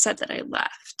be upset that I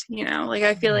left, Like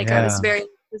I feel like I was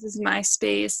this is my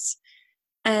space.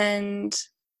 And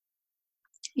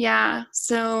yeah,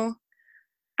 so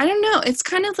I don't know. It's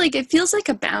kind of like, it feels like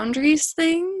a boundaries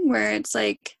thing where it's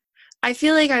like, I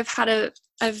feel like I've had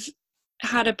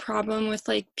a problem with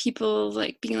like people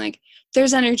like being like,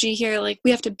 there's energy here, like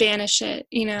we have to banish it,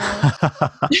 Like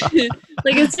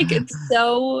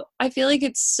I feel like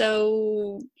it's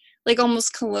so like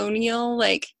almost colonial,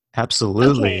 like, okay,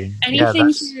 Absolutely. Yeah, anything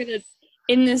that's here that's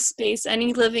in this space,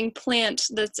 any living plant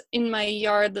that's in my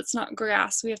yard that's not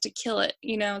grass, we have to kill it,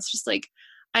 It's just like,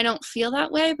 I don't feel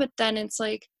that way, but then it's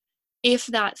like, if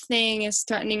that thing is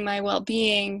threatening my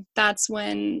well-being, that's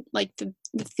when like the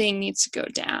thing needs to go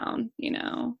down,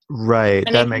 right. And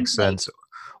I That think makes like, sense.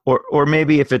 Or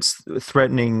maybe if it's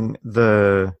threatening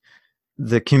the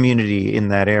community in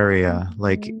that area,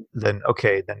 like then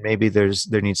okay, then maybe there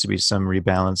needs to be some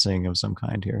rebalancing of some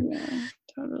kind here. yeah,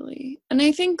 totally. And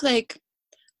I think like,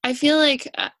 I feel like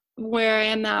where I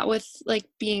am at with like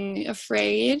being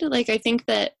afraid, like I think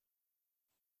that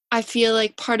I feel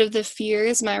like part of the fear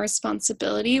is my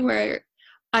responsibility, where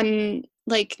I'm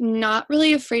like not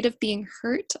really afraid of being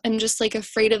hurt. I'm just like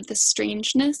afraid of the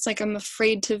strangeness. Like I'm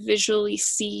afraid to visually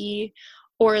see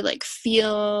or like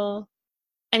feel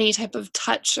any type of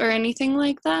touch or anything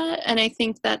like that. And I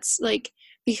think that's like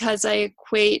because I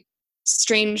equate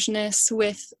strangeness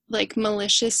with like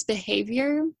malicious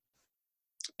behavior.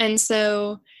 And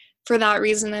so for that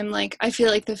reason, I'm like, I feel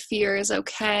like the fear is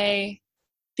okay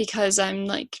because I'm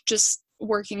like just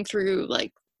working through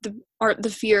like the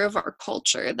fear of our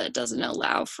culture that doesn't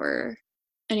allow for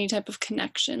any type of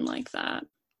connection like that.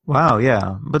 Wow,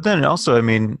 yeah. But then also, I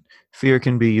mean, fear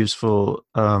can be useful.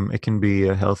 It can be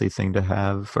a healthy thing to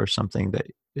have for something that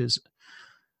is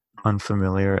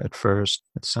unfamiliar at first.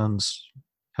 It sounds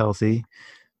healthy.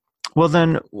 Well,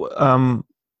 then,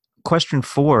 question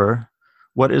 4,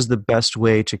 what is the best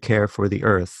way to care for the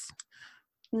earth?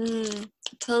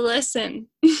 To listen.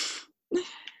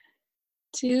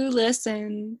 To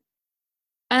listen.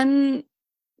 And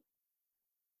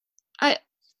I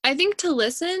I think to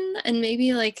listen, and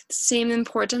maybe like same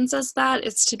importance as that,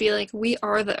 is to be like, we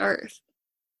are the earth,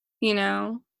 you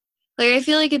know? Like I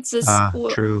feel like it's this Ah,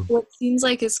 true. what seems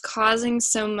like is causing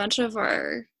so much of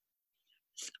our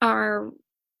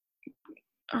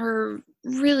our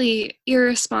really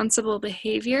irresponsible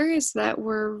behavior is that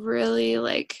we're really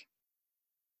like,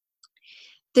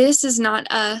 this is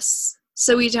not us,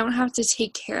 so we don't have to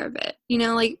take care of it. You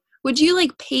know, like, would you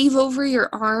like pave over your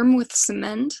arm with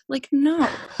cement? Like, no.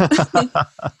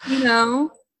 You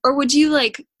know? Or would you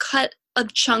like cut a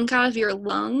chunk out of your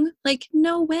lung? Like,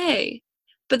 no way.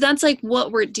 But that's like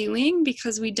what we're doing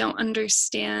because we don't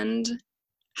understand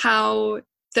how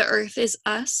the earth is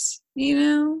us, you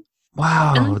know? And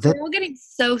Wow, like we're all getting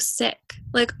so sick.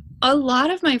 Like a lot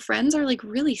of my friends are like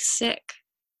really sick.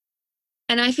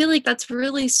 And I feel like that's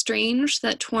really strange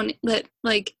that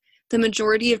like the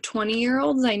majority of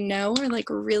 20-year-olds I know are like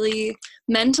really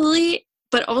mentally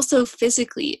but also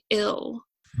physically ill.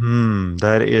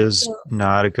 that is So,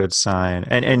 not a good sign.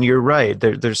 And you're right.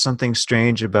 There's something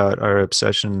strange about our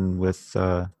obsession with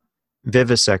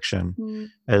vivisection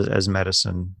as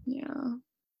medicine. yeah.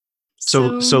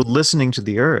 So So listening to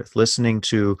the earth, listening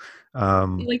to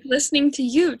like listening to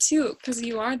you too, because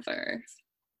you are the earth.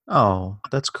 oh,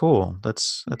 that's cool.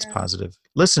 That's Yeah. positive.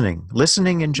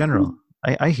 Listening in general.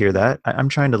 I hear that. I'm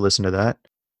trying to listen to that.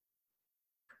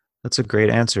 That's a great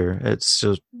answer. It's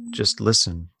just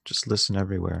listen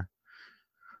everywhere.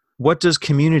 What does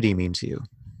community mean to you?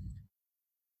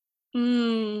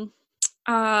 Mm,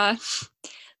 uh,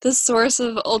 the source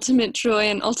of ultimate joy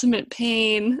and ultimate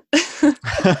pain. I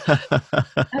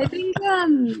think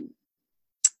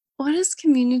what does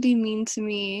community mean to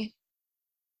me?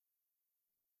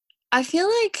 I feel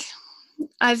like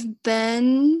I've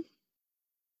been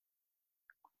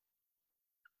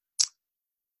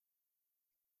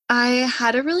I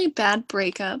had a really bad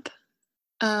breakup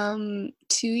 2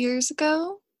 years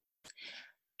ago,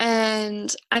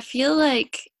 and I feel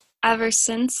like ever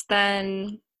since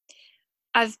then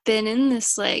I've been in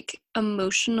this like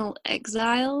emotional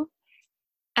exile,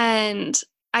 and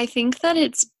I think that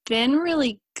it's been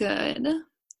really good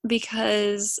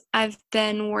because I've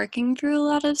been working through a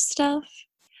lot of stuff,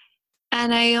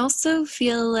 and I also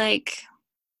feel like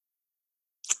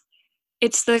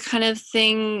it's the kind of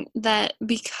thing that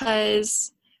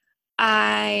because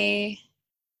I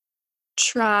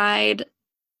tried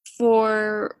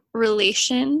for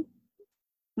relation,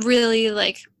 really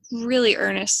like really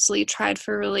earnestly tried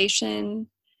for relation,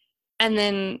 and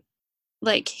then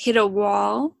like hit a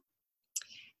wall,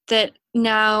 that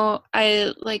now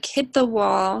I like hit the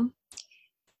wall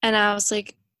and I was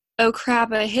like, oh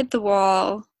crap, I hit the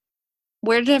wall.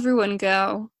 Where did everyone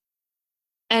go?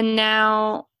 And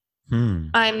now Hmm.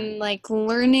 I'm like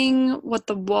learning what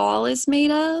the wall is made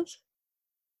of.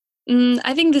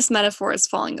 I think this metaphor is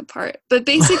falling apart, but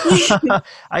basically,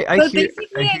 I but hear I basically,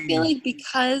 I hear feel you. like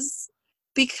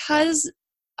because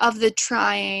of the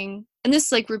trying, and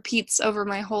this like repeats over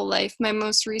my whole life. My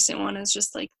most recent one is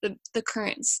just like the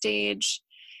current stage.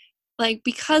 Like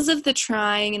because of the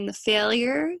trying and the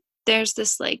failure, there's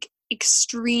this like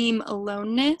extreme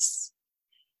aloneness,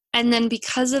 and then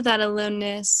because of that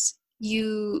aloneness,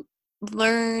 you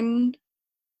learn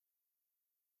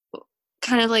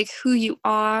kind of like who you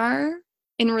are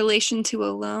in relation to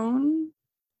alone,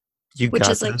 You which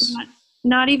got is like this.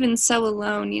 not even so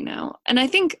alone, you know. And I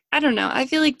think I don't know, I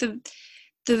feel like the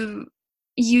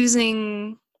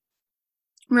using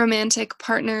romantic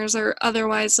partners or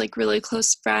otherwise like really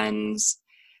close friends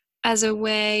as a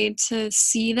way to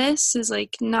see this is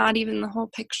like not even the whole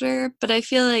picture, but I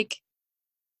feel like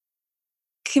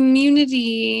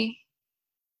community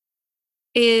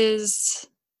is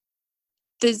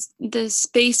the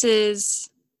spaces,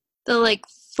 the like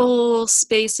full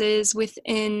spaces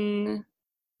within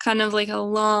kind of like a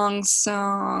long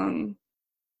song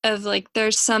of like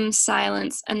there's some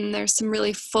silence and there's some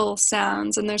really full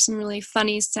sounds and there's some really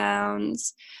funny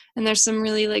sounds and there's some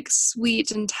really like sweet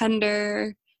and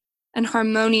tender and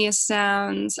harmonious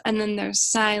sounds, and then there's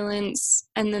silence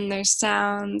and then there's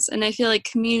sounds, and I feel like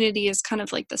community is kind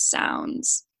of like the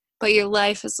sounds, but your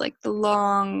life is like the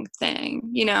long thing,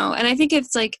 you know. And I think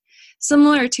it's like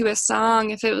similar to a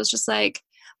song if it was just like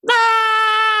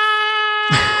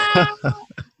ah!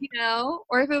 You know,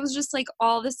 or if it was just like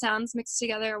all the sounds mixed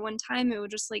together at one time, it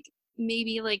would just like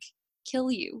maybe like kill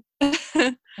you.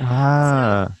 So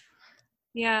Ah,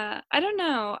 yeah, I don't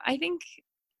know, I think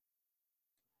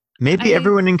maybe I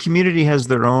everyone in community has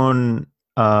their own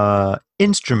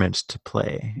instrument to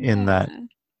play in that yeah.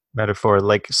 metaphor.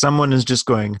 Like someone is just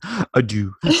going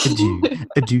adieu, adieu,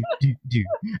 adieu, adieu,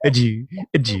 adieu,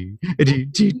 adieu, adieu, adieu,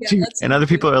 Yeah, adieu, that's and other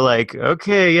true. people are like,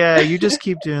 okay, yeah, you just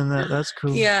keep doing that. That's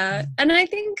cool. Yeah, and I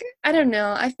think I don't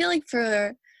know. I feel like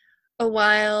for a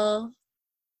while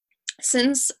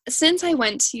since I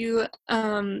went to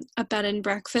a bed and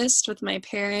breakfast with my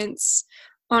parents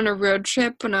on a road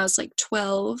trip when I was like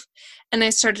 12, and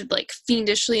I started like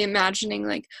fiendishly imagining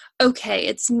like, okay,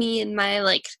 it's me and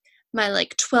my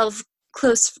 12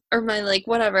 close, or my like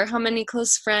whatever, how many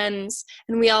close friends,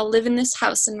 and we all live in this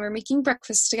house and we're making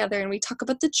breakfast together and we talk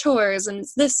about the chores and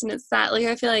it's this and it's that. Like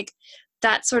I feel like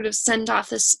that sort of sent off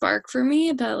this spark for me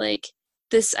about like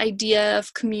this idea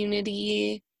of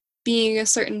community being a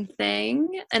certain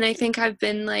thing. And I think I've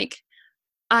been like,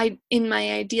 in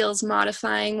my ideals,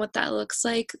 modifying what that looks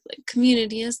like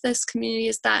community is this, community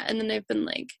is that, and then I've been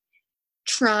like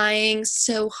trying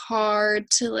so hard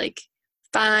to like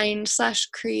find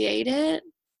 / create it.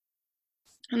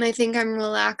 And I think I'm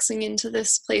relaxing into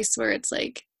this place where it's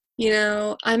like,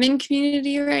 I'm in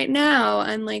community right now.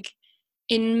 I'm like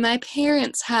in my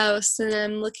parents' house and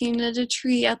I'm looking at a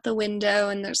tree at the window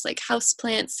and there's like house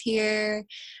plants here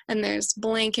and there's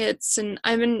blankets, and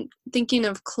I've been thinking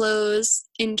of clothes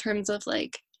in terms of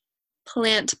like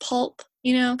plant pulp,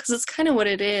 because it's kind of what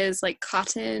it is, like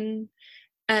cotton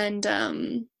and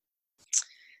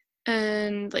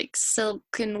like silk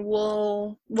and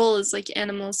wool. Wool is like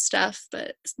animal stuff,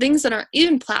 but things that aren't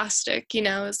even plastic,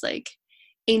 is like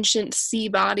ancient sea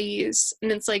bodies,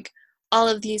 and it's like all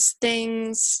of these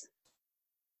things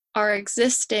are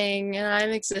existing and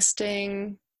I'm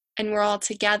existing and we're all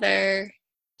together.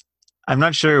 I'm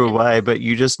not sure why, but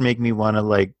you just make me want to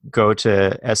like go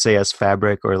to SAS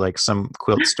Fabric or like some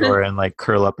quilt store and like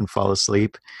curl up and fall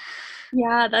asleep.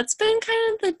 Yeah, that's been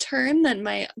kind of the turn that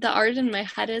the art in my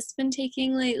head has been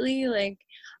taking lately. Like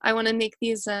I want to make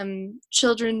these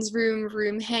children's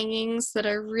room hangings that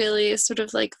are really sort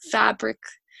of like fabrically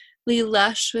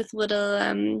lush with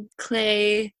little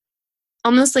clay,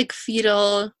 almost like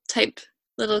fetal type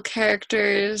little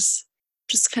characters,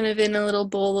 just kind of in a little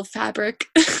bowl of fabric.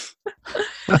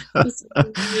 Just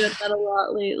been doing that a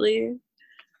lot lately.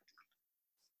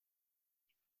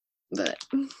 But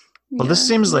Well, this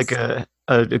seems like a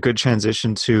good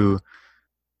transition to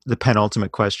the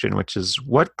penultimate question, which is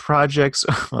what projects,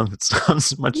 well, it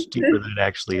sounds much deeper than it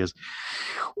actually is.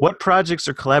 What projects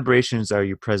or collaborations are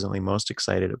you presently most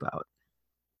excited about?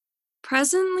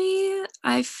 Presently,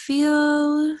 I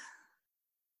feel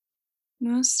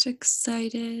most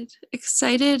excited.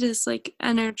 Excited is like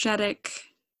energetic.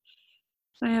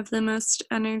 I have the most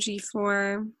energy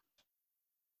for.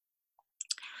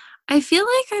 I feel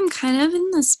like I'm kind of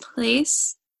in this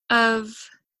place of,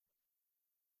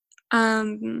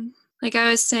 like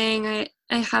I was saying,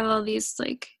 I have all these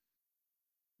like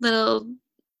little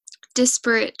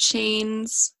disparate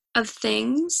chains of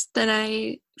things that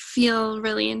I feel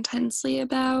really intensely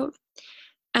about.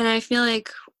 And I feel like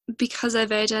because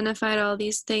I've identified all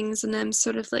these things and I'm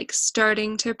sort of like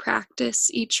starting to practice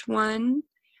each one,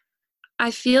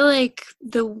 I feel like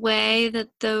the way that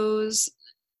those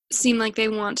seem like they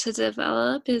want to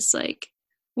develop is like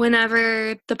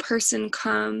whenever the person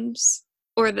comes,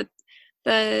 or the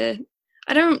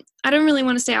I don't really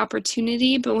want to say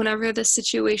opportunity, but whenever the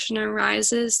situation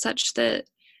arises such that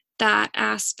that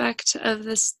aspect of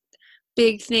this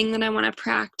big thing that I want to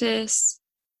practice,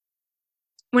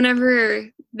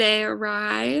 whenever they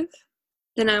arrive,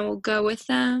 then I will go with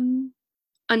them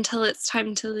until it's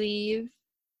time to leave,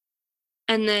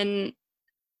 and then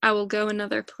I will go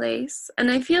another place.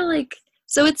 And I feel like,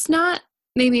 so it's not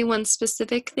maybe one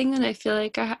specific thing that I feel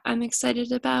like I'm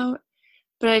excited about,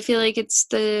 but I feel like it's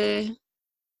the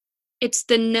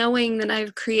knowing that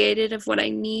I've created of what I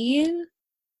need,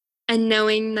 and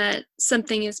knowing that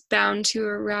something is bound to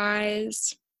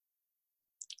arise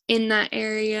in that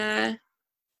area,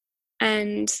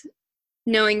 and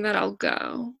knowing that I'll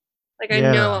go. Like I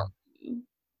know I'll.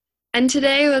 And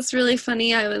today was really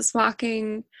funny. I was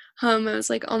walking home. I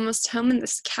was like almost home, and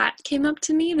this cat came up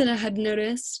to me that I had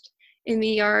noticed in the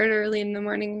yard early in the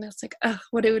morning. And I was like, oh,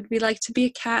 what it would be like to be a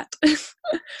cat.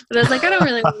 But I was like, I don't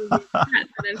really want to be a cat,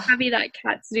 but I'm happy that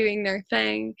cats doing their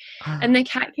thing. And the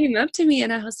cat came up to me,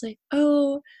 and I was like,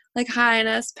 oh, like hi, and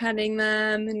I was petting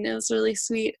them, and it was really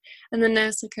sweet. And then I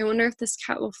was like, I wonder if this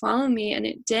cat will follow me, and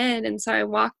it did. And so I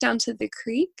walked down to the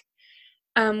creek,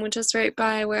 which is right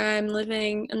by where I'm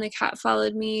living, and the cat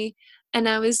followed me. And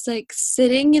I was like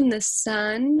sitting in the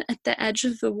sun at the edge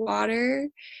of the water,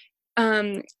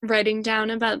 writing down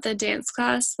about the dance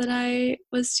class that I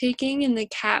was taking, and the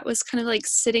cat was kind of like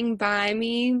sitting by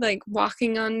me, like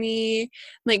walking on me,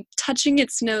 like touching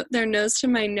their nose to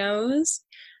my nose.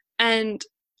 And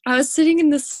I was sitting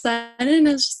in the sun, and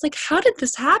I was just like, how did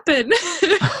this happen?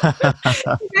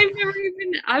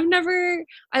 I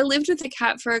lived with a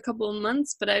cat for a couple of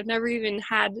months, but I've never even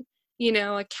had,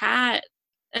 a cat.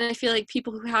 And I feel like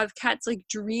people who have cats like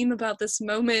dream about this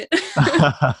moment. It's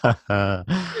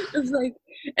like,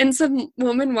 And some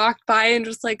woman walked by and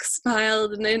just like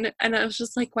smiled, and I was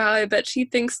just like, wow, I bet she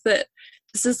thinks that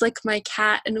this is like my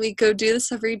cat and we go do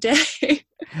this every day.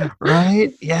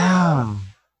 Right? Yeah.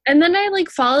 And then I like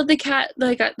followed the cat,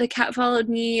 like the cat followed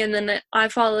me, and then I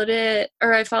followed it,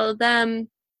 or I followed them,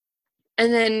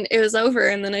 and then it was over,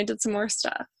 and then I did some more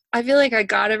stuff. I feel like I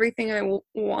got everything I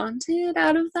wanted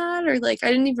out of that, or like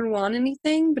I didn't even want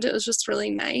anything, but it was just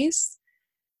really nice.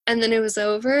 And then it was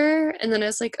over, and then I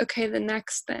was like, okay, the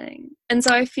next thing. And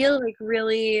so I feel like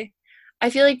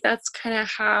that's kind of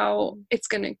how it's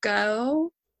gonna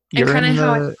go, and You're kind in of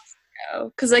how I the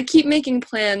go, because I keep making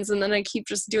plans, and then I keep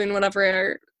just doing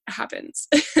whatever happens.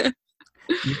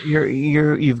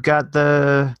 you've got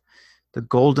the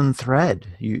golden thread.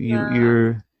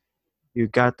 Yeah. You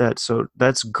got that. So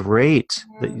that's great.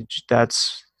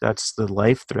 That's the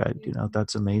life thread, you know.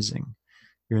 That's amazing.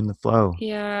 You're in the flow.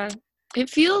 Yeah, it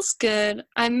feels good.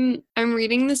 I'm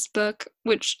reading this book,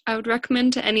 which I would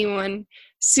recommend to anyone.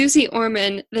 Susie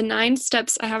Orman, The 9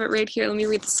 Steps. I have it right here. Let me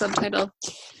read the subtitle.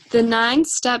 The 9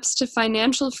 Steps to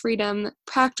Financial Freedom,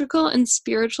 Practical and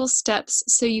Spiritual Steps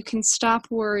so you can stop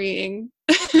worrying.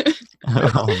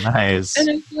 Oh, nice. And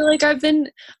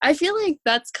I feel like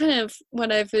that's kind of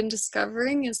what I've been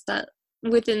discovering, is that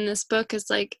within this book is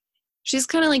like, she's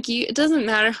kind of like, you, it doesn't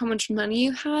matter how much money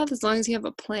you have as long as you have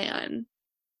a plan.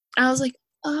 I was like,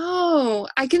 oh,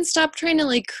 I can stop trying to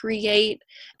like create,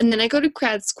 and then I go to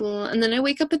grad school, and then I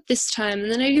wake up at this time,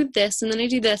 and then I do this, and then I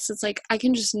do this. It's like I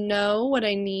can just know what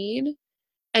I need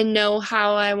and know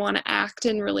how I want to act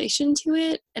in relation to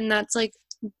it. And that's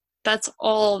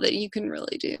all that you can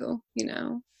really do, you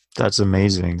know? That's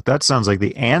amazing. That sounds like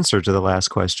the answer to the last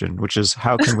question, which is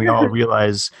how can we all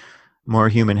realize more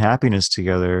human happiness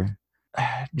together?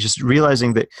 Just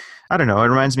realizing that, I don't know, it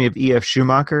reminds me of E.F.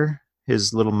 Schumacher,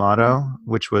 his little motto,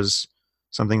 which was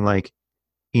something like,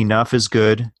 enough is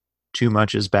good, too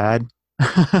much is bad.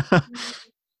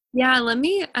 Yeah,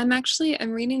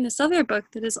 I'm reading this other book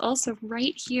that is also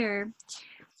right here.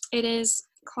 It is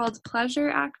called Pleasure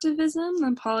Activism: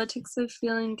 The Politics of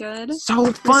Feeling Good. So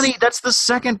This funny. That's the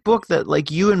second book that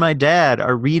like you and my dad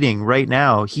are reading right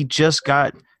now. He just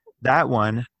got that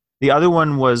one. The other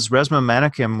one was Resma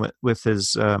Manikim with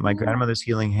his My Grandmother's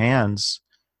Healing Hands.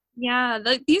 Yeah,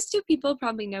 these two people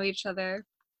probably know each other.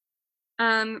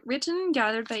 Written and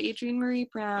gathered by Adrienne Marie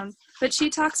Brown. But she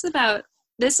talks about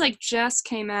this, like, just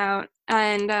came out,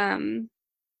 and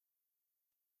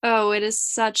oh, it is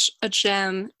such a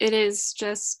gem. It is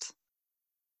just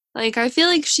like, I feel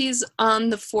like she's on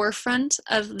the forefront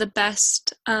of the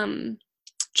best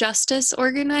justice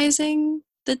organizing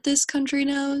that this country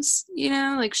knows, you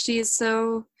know? Like, she is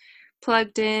so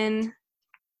plugged in.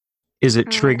 Is it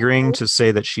Um, triggering to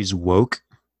say that she's woke?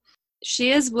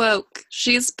 she is woke.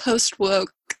 She's post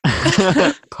woke.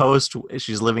 Post,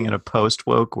 she's living in a post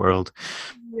woke world.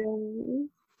 Yeah.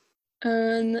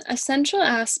 A central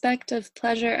aspect of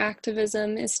pleasure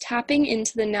activism is tapping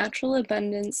into the natural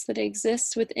abundance that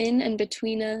exists within and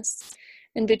between us,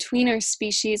 and between our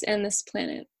species and this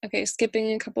planet. Okay,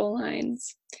 skipping a couple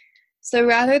lines. So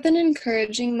rather than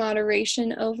encouraging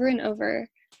moderation over and over,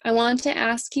 I want to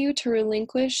ask you to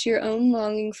relinquish your own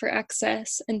longing for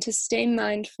excess and to stay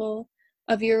mindful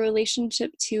of your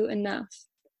relationship to enough.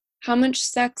 How much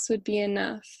sex would be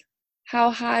enough?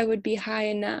 How high would be high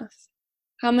enough?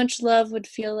 How much love would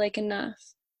feel like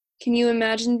enough? Can you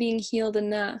imagine being healed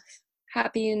enough,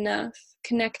 happy enough,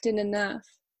 connected enough,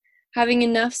 having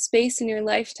enough space in your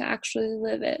life to actually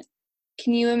live it?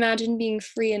 Can you imagine being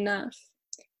free enough?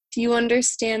 Do you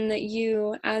understand that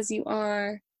you, as you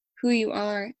are, who you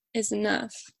are, is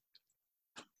enough?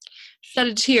 Shed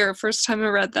a tear first time I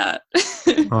read that.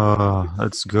 Oh,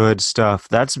 that's good stuff.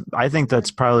 I think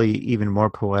that's probably even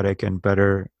more poetic and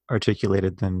better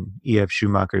articulated than E.F.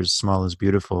 Schumacher's Small is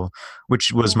Beautiful,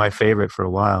 which was my favorite for a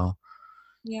while.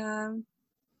 Yeah.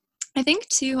 I think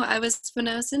too, when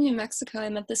I was in New Mexico, I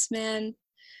met this man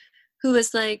who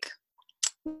was like,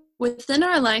 within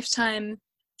our lifetime,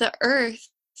 the earth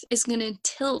is going to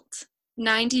tilt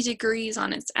 90 degrees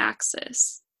on its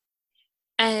axis.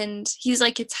 And he's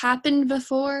like, it's happened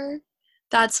before.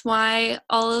 That's why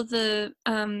all of the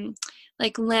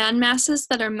like land masses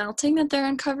that are melting that they're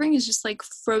uncovering is just like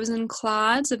frozen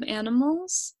clods of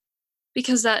animals,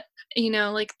 because that, you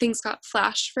know, like things got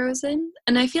flash frozen.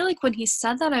 And I feel like when he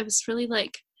said that, I was really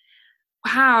like,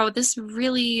 wow, this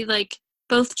really like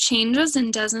both changes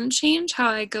and doesn't change how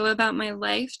I go about my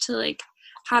life, to like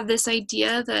have this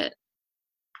idea that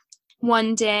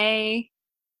one day,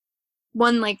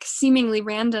 one like seemingly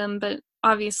random but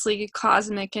obviously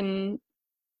cosmic and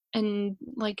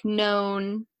like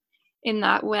known in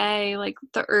that way, like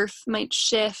the earth might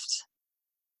shift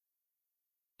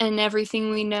and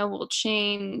everything we know will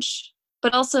change,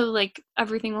 but also like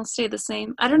everything will stay the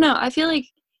same. I don't know. I feel like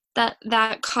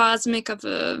that cosmic of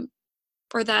a,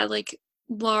 or that like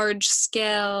large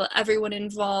scale, everyone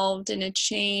involved in a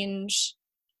change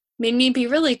made me be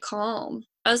really calm.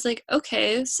 I was like,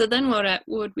 okay, so then what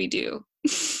would we do?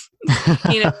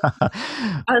 You know,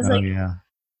 I was Oh like, yeah.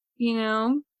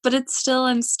 but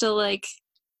I'm still like,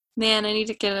 man, I need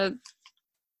to get a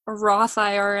Roth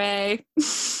IRA.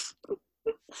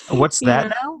 What's You that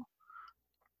know, now?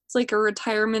 it's like a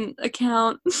retirement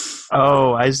account.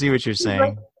 Oh, I see what you're Like,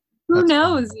 saying. who That's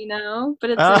funny. knows, but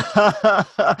it's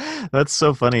like, That's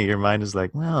so funny. Your mind is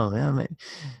like, well, yeah,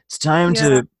 it's time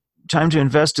yeah. to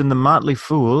invest in the Motley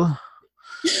Fool.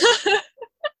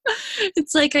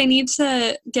 It's like I need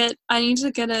to get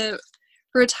a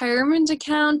retirement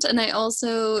account, and I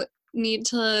also need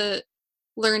to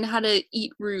learn how to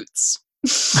eat roots.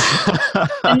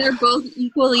 And they're both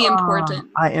equally Oh, important.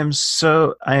 I am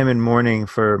in mourning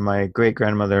for my great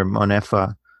grandmother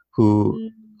Monefa, who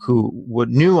Mm,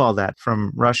 knew all that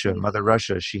from Russia, yeah. Mother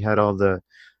Russia. She had all the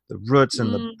roots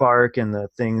and the Mm, bark and the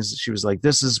things. She was like,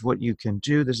 this is what you can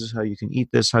do. This is how you can eat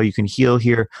this, how you can heal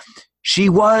here. She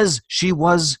was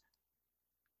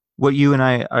what you and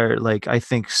I are like, I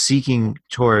think, seeking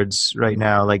towards right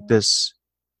now, like this,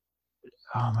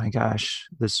 oh my gosh,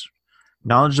 this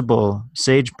knowledgeable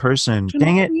sage person. Can I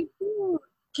Dang it. read you?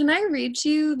 Can I read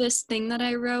you this thing that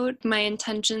I wrote, my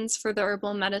intentions for the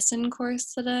herbal medicine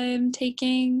course that I'm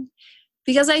taking?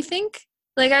 Because I think,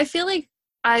 like, I feel like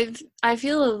I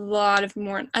feel a lot of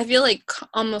I feel like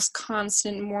almost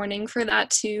constant mourning for that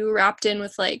too, wrapped in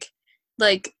with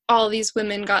like all these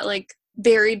women got like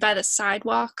buried by the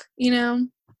sidewalk,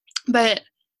 But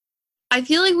I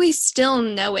feel like we still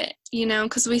know it,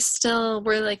 because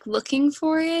we're like looking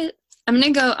for it. I'm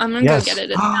gonna go get Yes.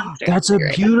 it. It's downstairs. That's I'll a be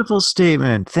right back. beautiful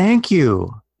statement. Thank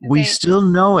you. We Okay. still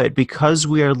know it because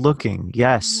we are looking.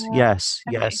 Yes, Yeah. yes,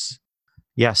 Okay. yes,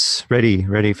 yes.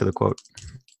 Ready for the quote.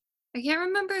 I can't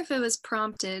remember if it was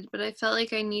prompted, but I felt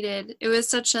like it was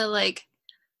such a like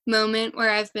moment where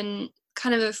I've been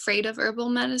kind of afraid of herbal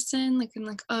medicine. Like I'm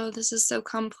like, oh, this is so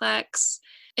complex.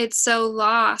 It's so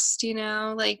lost,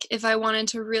 Like if I wanted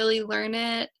to really learn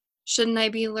it, shouldn't I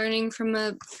be learning from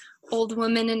a old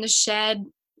woman in a shed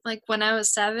like when I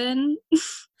was 7?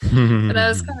 But I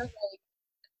was kind of like,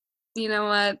 you know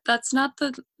what? That's not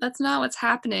what's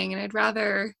happening, and I'd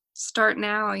rather start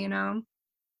now.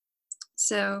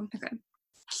 So, okay.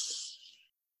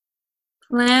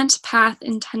 Plant path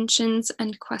intentions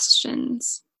and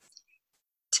questions.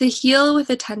 To heal with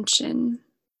attention.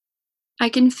 I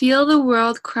can feel the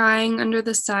world crying under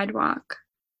the sidewalk,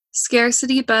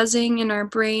 scarcity buzzing in our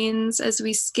brains as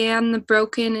we scan the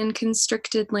broken and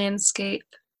constricted landscape.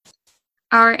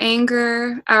 Our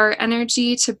anger, our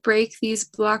energy to break these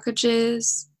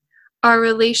blockages, our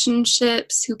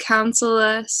relationships who counsel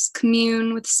us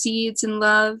commune with seeds and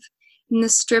love in the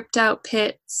stripped out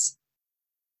pits.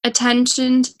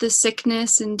 Attention to the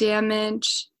sickness and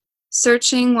damage,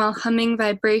 searching while humming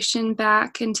vibration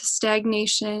back into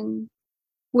stagnation.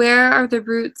 Where are the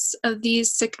roots of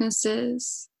these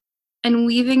sicknesses? And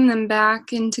weaving them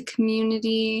back into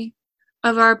community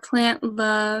of our plant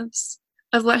loves,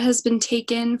 of what has been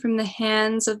taken from the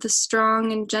hands of the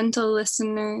strong and gentle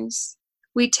listeners.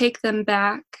 We take them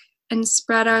back and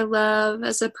spread our love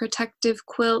as a protective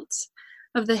quilt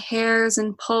of the hairs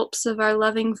and pulps of our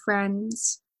loving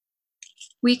friends.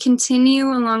 We continue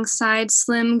alongside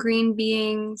slim green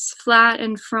beings, flat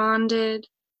and fronded,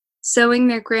 sewing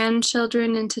their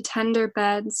grandchildren into tender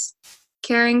beds,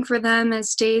 caring for them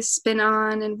as days spin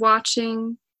on and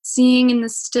watching, seeing in the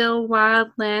still wild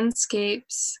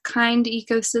landscapes, kind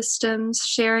ecosystems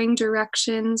sharing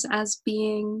directions as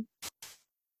being.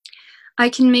 I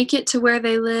can make it to where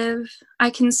they live. I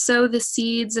can sow the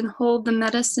seeds and hold the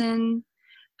medicine.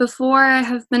 Before I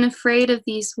have been afraid of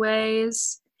these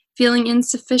ways, feeling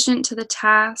insufficient to the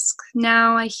task.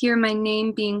 Now I hear my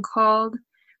name being called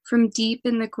from deep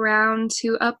in the ground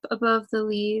to up above the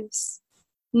leaves.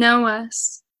 Know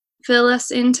us. Fill us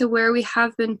into where we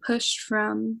have been pushed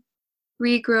from.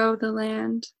 Regrow the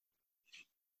land.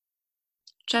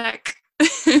 Check.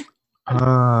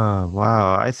 Oh,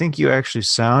 wow. I think you actually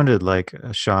sounded like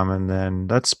a shaman then.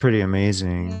 That's pretty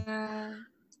amazing. Yeah.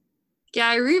 Yeah,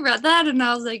 I reread that and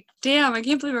I was like, damn, I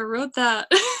can't believe I wrote that.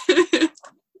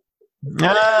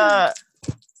 Ah,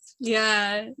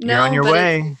 Yeah. you're on No, your but it's,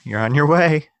 way. You're on your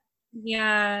way.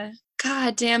 yeah.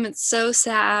 God damn, it's so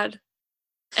sad.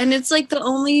 And it's like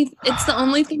it's the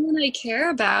only thing that I care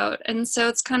about. And so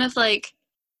it's kind of like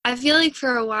I feel like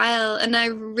for a while, and I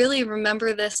really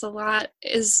remember this a lot,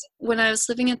 is when I was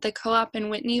living at the co-op and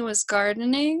Whitney was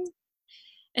gardening,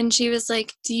 and she was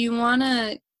like, "Do you want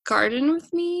to garden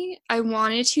with me?" I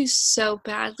wanted to so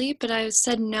badly, but I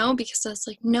said no because I was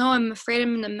like, "No, I'm afraid I'm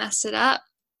going to mess it up."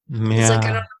 It's like,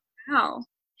 I don't Yeah. know how.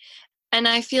 And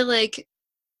I feel like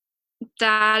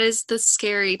that is the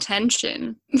scary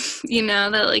tension,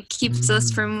 that like keeps us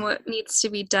Mm. from what needs to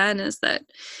be done, is that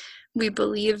we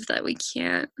believe that we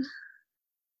can't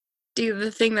do the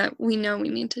thing that we know we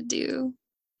need to do.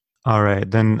 All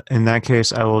right, then in that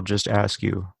case, I will just ask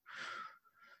you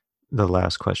the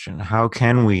last question. How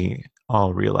can we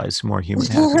all realize more human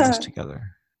happiness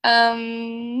together?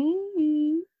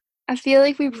 I feel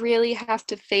like we really have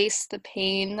to face the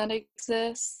pain that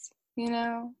exists,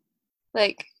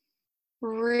 like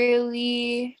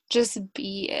really just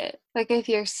be it. Like if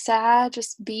you're sad,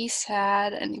 just be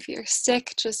sad, and if you're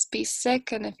sick, just be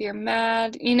sick, and if you're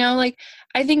mad, like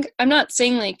I think I'm not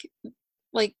saying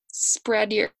like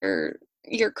spread your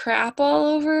crap all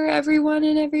over everyone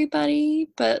and everybody,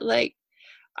 but like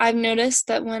I've noticed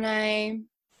that when I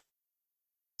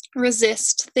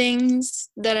resist things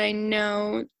that I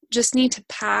know just need to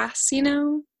pass,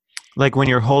 Like when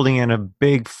you're holding in a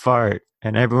big fart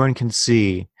and everyone can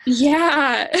see.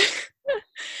 Yeah.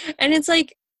 And it's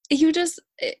like you just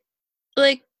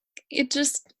like it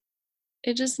just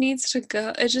it just needs to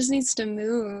go. It just needs to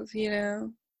move.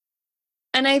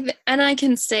 And I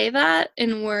can say that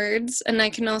in words, and I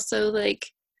can also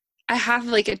like I have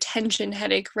like a tension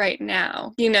headache right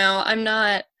now. I'm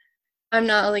not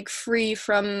like free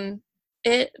from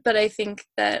it, but I think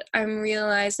that I'm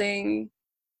realizing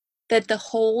that the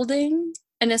holding,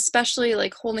 and especially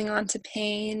like holding on to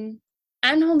pain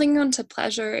and holding on to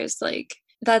pleasure, is like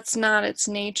that's not its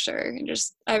nature.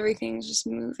 Just everything's just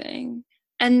moving.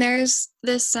 And there's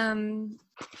this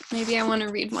maybe I want to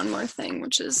read one more thing,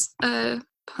 which is a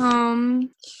poem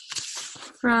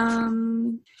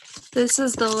from this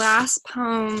is the last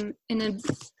poem in an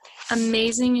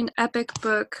amazing and epic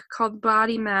book called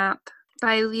Body Map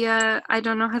by Leah. I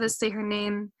don't know how to say her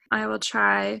name. I will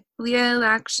try. Leah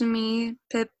Lakshmi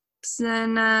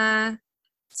Pipsana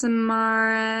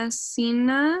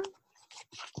Samarasina.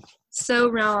 So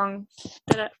wrong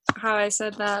how I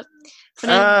said that.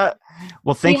 But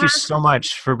Well, she thank you has so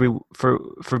much for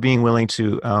being willing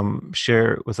to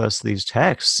share with us these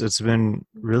texts. It's been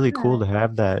really cool to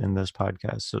have that in this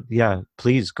podcast. So yeah,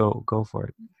 please go for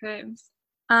it. Okay.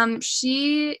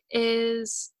 She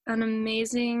is an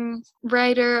amazing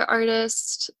writer,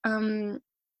 artist,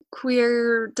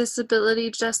 queer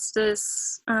disability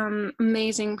justice,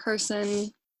 amazing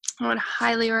person. I would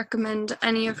highly recommend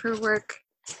any of her work.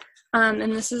 And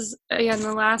this is, again,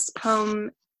 the last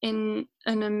poem in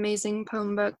an amazing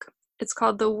poem book. It's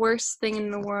called The Worst Thing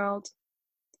in the World.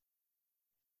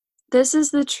 This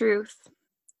is the truth.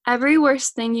 Every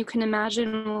worst thing you can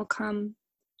imagine will come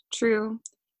true.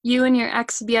 You and your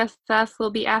ex-BFF will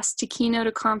be asked to keynote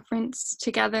a conference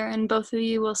together, and both of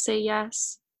you will say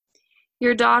yes.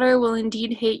 Your daughter will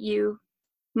indeed hate you.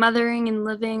 Mothering and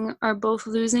living are both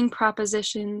losing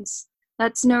propositions.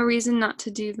 That's no reason not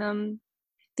to do them.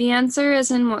 The answer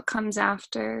is in what comes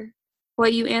after,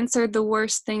 what you answered the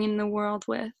worst thing in the world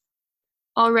with.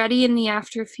 Already in the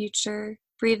after future,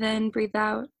 breathe in, breathe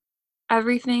out.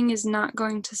 Everything is not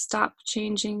going to stop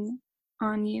changing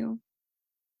on you.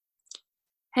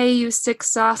 Hey, you sick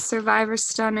sauce survivor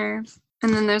stunner.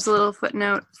 And then there's a little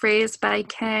footnote, phrase by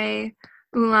K.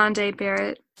 Ulande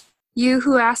Barrett. You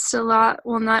who asked a lot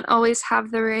will not always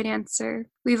have the right answer.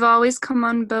 We've always come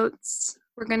on boats.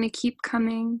 We're going to keep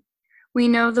coming. We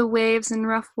know the waves and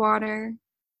rough water.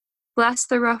 Bless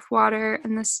the rough water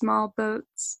and the small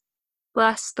boats.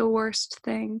 Bless the worst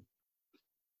thing.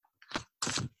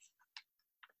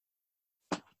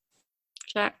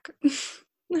 Check.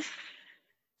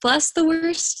 Bless the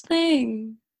worst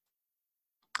thing.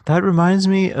 That reminds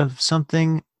me of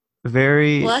something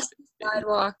very. Bless the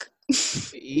sidewalk.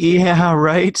 Yeah,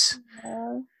 right.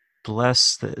 Yeah.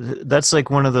 That's like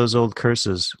one of those old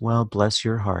curses. Well, bless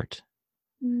your heart.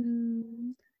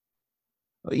 Mm.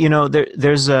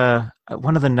 There's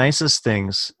one of the nicest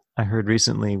things I heard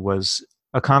recently was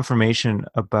a confirmation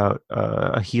about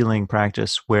a healing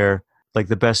practice where like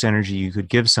the best energy you could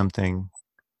give something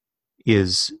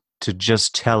is to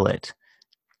just tell it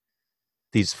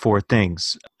these four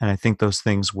things. And I think those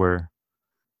things were,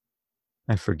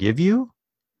 I forgive you.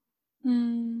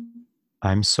 Mm.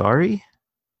 I'm sorry.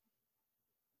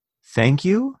 Thank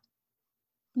you.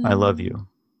 I love Mm. you.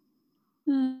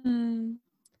 Mm.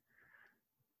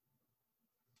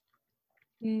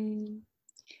 Mm.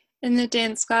 In the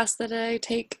dance class that I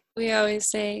take, we always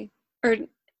say, or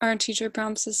our teacher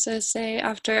prompts us to say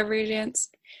after every dance,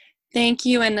 thank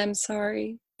you and I'm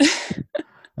sorry.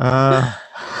 Uh,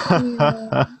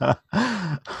 Yeah.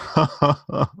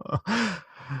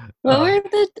 What were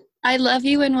the I love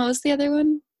you and what was the other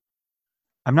one?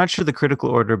 I'm not sure the critical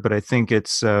order, but I think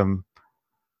it's I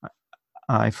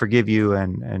forgive you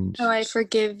Oh, I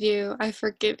forgive you. I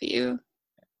forgive you.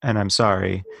 and I'm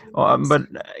sorry. But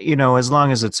as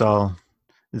long as it's all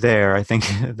there, I think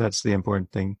that's the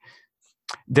important thing.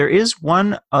 There is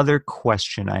one other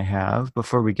question I have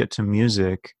before we get to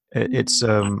music. It's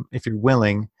if you're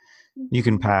willing, you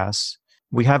can pass.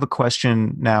 We have a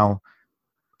question now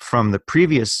from the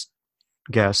previous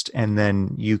guest, and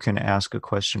then you can ask a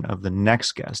question of the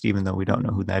next guest, even though we don't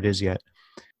know who that is yet.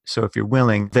 So if you're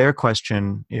willing, their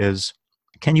question is,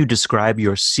 can you describe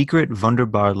your secret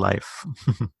wunderbar life?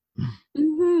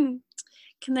 Mm-hmm.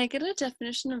 Can I get a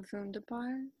definition of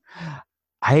wunderbar?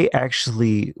 I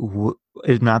actually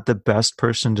is not the best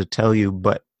person to tell you,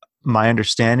 but my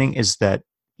understanding is that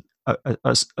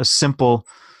a simple,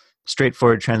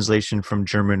 straightforward translation from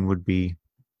German would be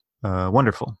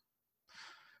wonderful.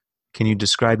 Can you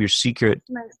describe your secret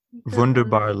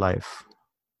wunderbar life?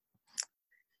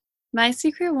 My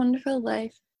secret wonderful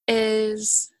life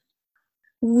is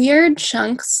weird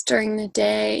chunks during the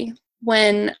day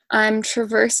when I'm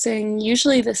traversing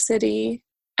usually the city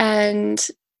and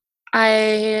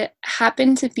I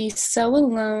happen to be so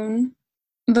alone,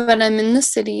 but I'm in the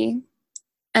city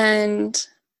and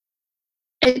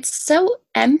it's so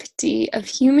empty of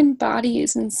human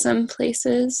bodies in some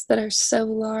places that are so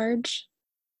large.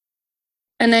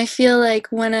 And I feel like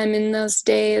when I'm in those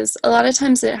days, a lot of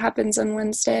times it happens on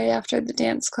Wednesday after the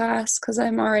dance class because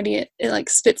I'm already, it like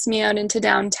spits me out into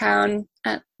downtown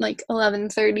at like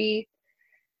 11:30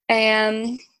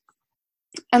 a.m.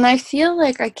 And I feel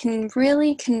like I can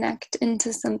really connect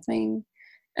into something.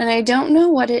 And I don't know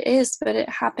what it is, but it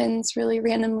happens really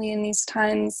randomly in these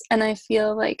times. And I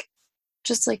feel like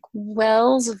just like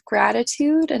wells of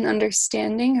gratitude and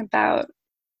understanding about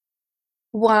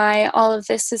why all of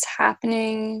this is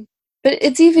happening. But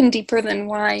it's even deeper than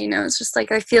why, it's just like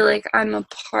I feel like I'm a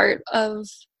part of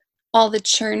all the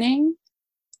churning,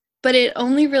 but it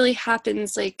only really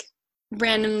happens like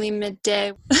randomly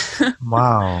midday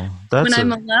Wow, when that's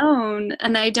I'm alone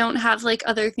and I don't have like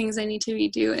other things I need to be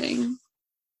doing.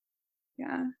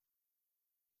 Yeah.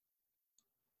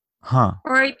 huh.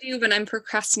 Or I do, but I'm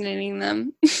procrastinating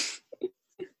them. It's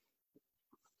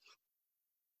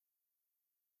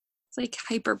like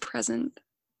hyper present.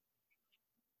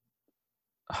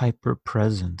 Hyper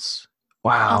presence.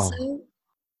 Wow. Also,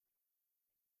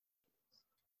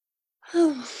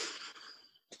 oh,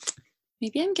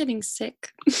 maybe I'm getting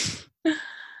sick. Oh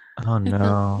I feel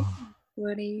no.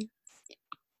 sweaty,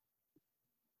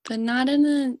 but not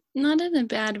in a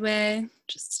bad way.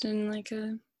 Just in like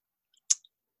a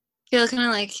feel kind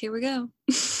of like here we go.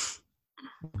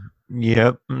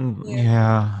 Yep. Yeah.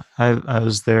 Yeah. I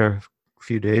was there a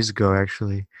few days ago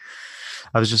actually.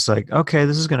 I was just like, okay,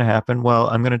 this is gonna happen. Well,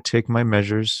 I'm gonna take my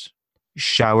measures.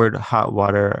 Showered hot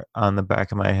water on the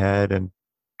back of my head and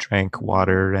drank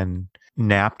water and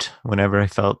napped whenever I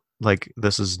felt like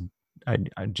this is I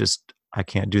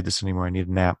can't do this anymore. I need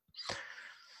a nap.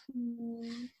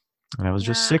 And I was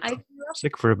just Yeah, sick. I grew up.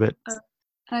 Sick for a bit.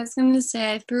 I was going to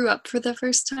say I threw up for the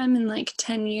first time in like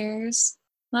 10 years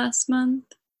last month.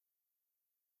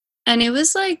 And it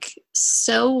was like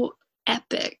so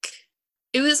epic.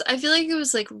 I feel like it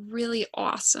was like really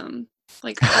awesome.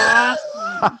 Like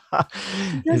awesome.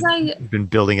 Because You've been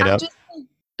building it I up. just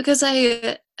because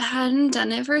I hadn't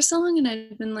done it for so long and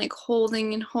I'd been like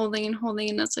holding and holding and holding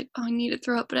and I was like, oh, I need to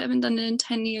throw up, but I haven't done it in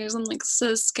 10 years. I'm like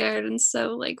so scared and so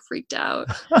like freaked out.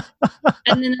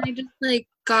 And then I just like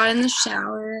got in the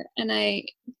shower and I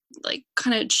like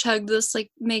kind of chugged this like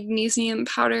magnesium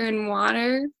powder and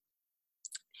water.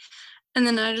 And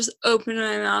then I just opened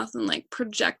my mouth and like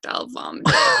projectile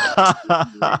vomited. Like,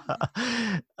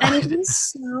 and it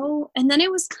was and then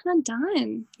it was kind of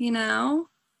done, And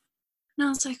I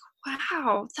was like,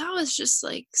 wow, that was just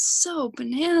like so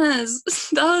bananas.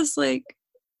 That was like,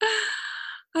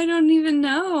 I don't even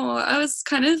know. I was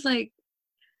kind of like,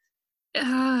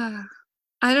 I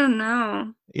don't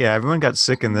know. Yeah, everyone got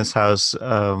sick in this house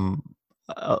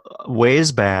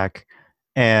ways back,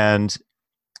 and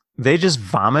they just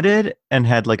vomited and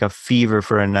had like a fever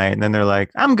for a night, and then they're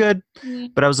like, "I'm good." Yeah.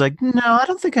 But I was like, "No, I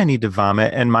don't think I need to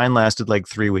vomit," and mine lasted like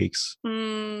 3 weeks.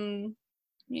 Yeah.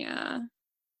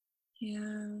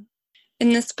 Yeah. In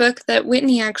this book that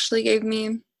Whitney actually gave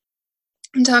me,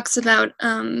 it talks about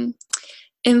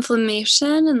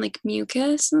inflammation and like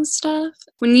mucus and stuff.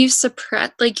 When you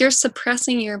suppress, like you're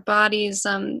suppressing your body's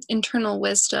internal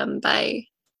wisdom by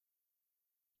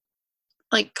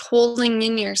like holding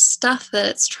in your stuff that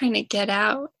it's trying to get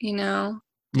out, you know?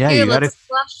 Yeah, Here, you gotta. let's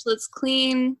flush, let's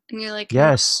clean. And you're like, no.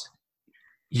 Yes,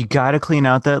 you gotta clean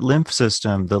out that lymph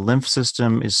system. The lymph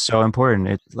system is so important.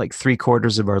 It's like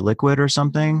 3/4 of our liquid or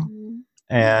something. Mhm.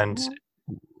 And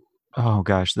Yeah. oh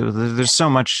gosh, there's so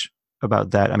much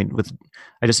about that. I mean,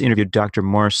 I just interviewed Dr.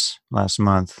 Morse last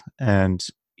month, and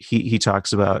he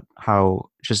talks about how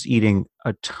just eating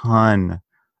a ton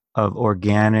of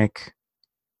organic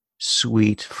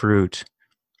sweet fruit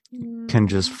can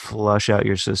just Mm. flush out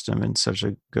your system in such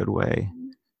a good way.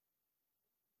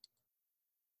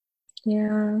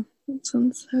 Yeah, that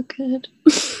sounds so good.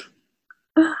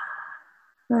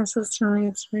 My system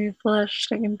needs to be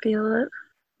flushed. I can feel it.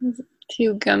 It's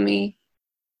too gummy.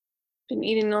 Been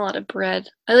eating a lot of bread.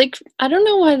 I don't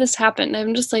know why this happened. I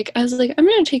was like, I'm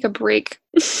gonna take a break.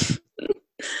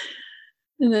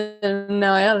 And then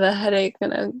now I have a headache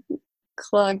and a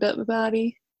clogged up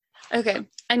body. Okay.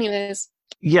 Anyways,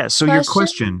 Yeah, so your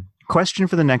question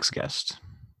for the next guest.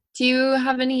 do you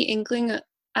have any inkling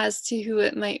as to who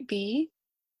it might be?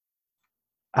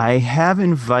 I have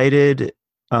invited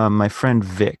my friend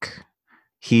Vic.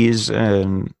 He's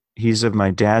of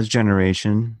my dad's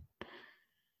generation.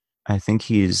 I think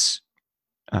he's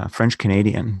French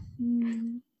Canadian,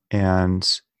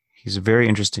 and he's a very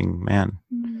interesting man.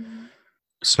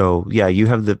 So yeah, you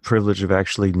have the privilege of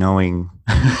actually knowing.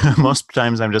 Most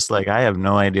times I'm just like, I have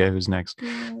no idea who's next.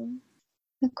 Yeah.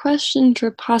 The question for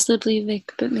possibly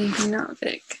Vic, but maybe not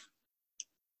Vic.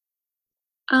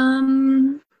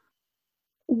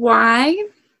 Why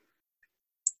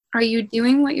are you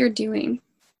doing what you're doing?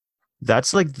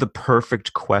 That's like the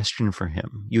perfect question for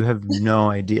him. You have no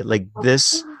idea. Like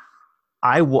this,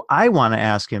 I want to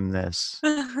ask him this.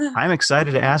 I'm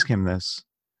excited to ask him this.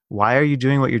 Why are you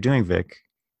doing what you're doing, Vic?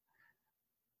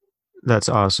 That's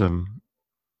awesome.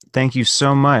 Thank you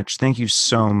so much. Thank you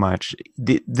so much.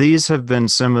 These have been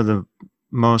some of the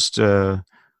most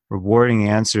rewarding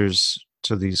answers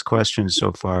to these questions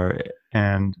so far.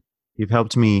 And you've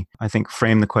helped me, I think,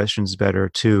 frame the questions better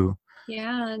too.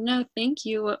 Yeah, no, thank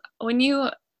you. When you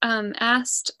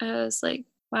asked, I was like,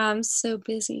 wow, I'm so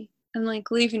busy. I'm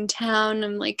like leaving town.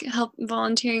 I'm like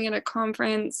volunteering at a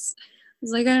conference. I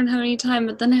was like, I don't have any time.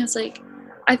 But then I was like,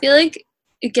 I feel like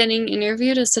getting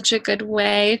interviewed is such a good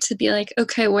way to be like,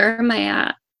 okay, where am I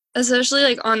at? Especially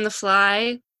like on the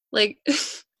fly. Like,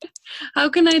 how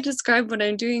can I describe what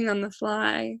I'm doing on the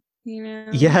fly? You know?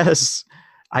 Yes.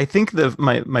 I think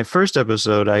my first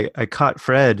episode, I caught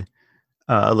Fred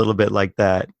a little bit like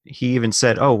that. He even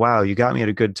said, "Oh wow, you got me at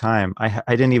a good time. I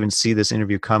didn't even see this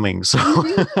interview coming." So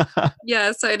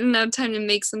yeah, so I didn't have time to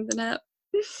make something up.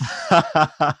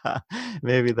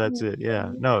 maybe that's it.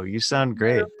 Yeah. No, you sound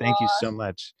great. Thank you so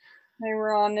much. My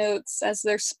raw notes as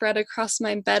they're spread across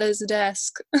my bed's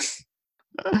desk.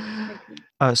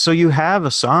 So you have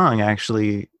a song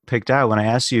actually picked out when I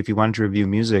asked you if you wanted to review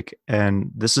music,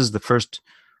 and this is the first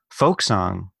folk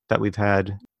song that we've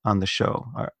had on the show.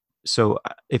 So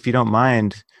if you don't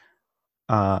mind,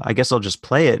 I guess I'll just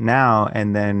play it now,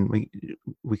 and then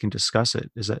we can discuss it.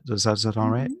 Is that all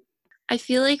right? I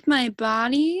feel like my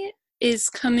body is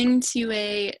coming to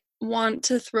a want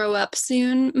to throw up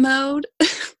soon mode,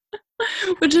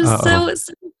 which is such a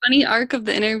funny arc of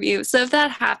the interview. So if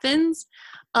that happens,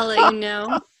 I'll let you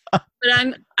know.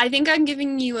 But I think I'm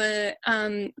giving you a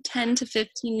 10 to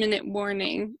 15 minute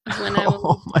warning of when I will.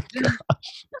 Oh my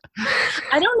gosh.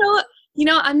 I don't know. You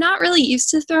know, I'm not really used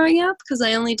to throwing up because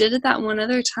I only did it that one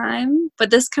other time. But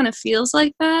this kind of feels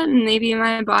like that, and maybe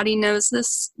my body knows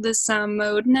this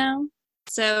mode now.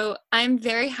 So I'm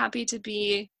very happy to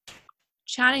be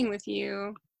chatting with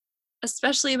you,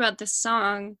 especially about this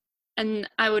song. And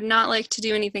I would not like to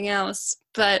do anything else,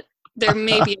 but there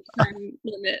may be a time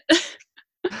limit.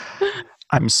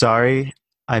 I'm sorry.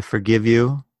 I forgive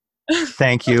you.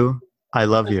 Thank you. I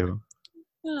love you.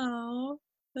 Oh,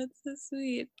 that's so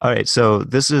sweet. All right. So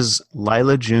this is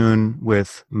Lyla June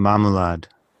with Marmalade.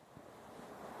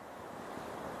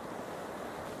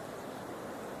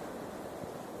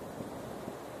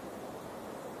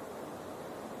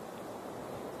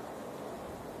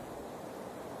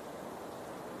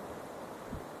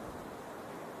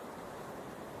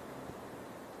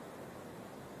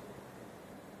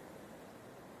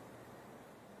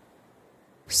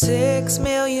 6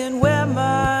 million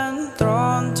women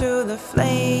thrown to the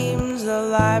flames. The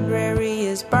library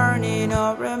is burning,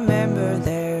 I'll remember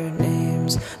their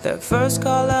names. The first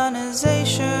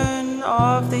colonization extinction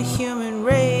of the human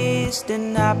race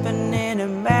didn't happen in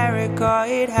America,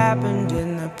 it happened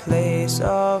in the place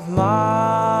of Mamulan,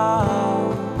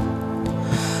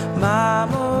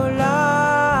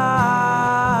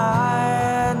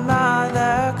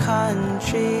 mother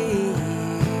country,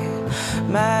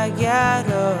 Magyarország,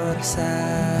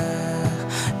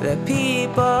 the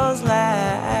people's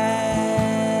land,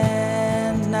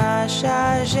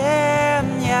 nasza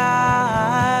ziemia,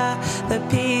 the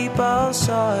people's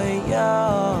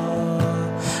soil.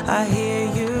 I hear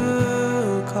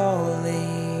you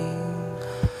calling.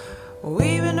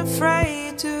 We've been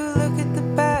afraid to look at the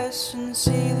past and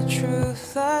see the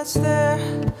truth that's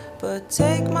there. But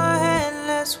take my hand,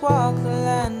 let's walk the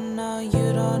land. Now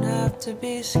you don't have to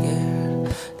be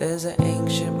scared. There's an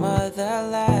ancient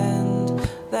motherland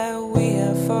that we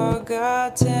have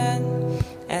forgotten,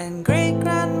 and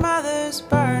great-grandmothers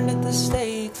burned at the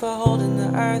stake for holding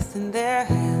the earth in their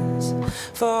hands,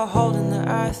 for holding the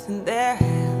earth in their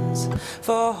hands,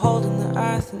 for holding the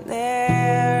earth in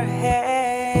their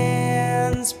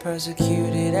hands.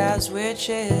 Persecuted as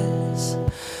witches,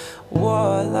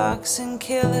 warlocks and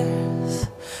killers,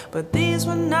 but these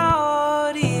were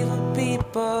not evil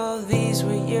people. These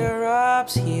were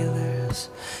Europe's healers.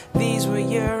 These were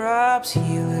Europe's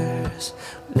healers.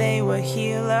 They were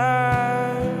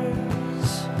healers.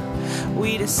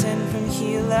 We descend from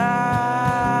healers.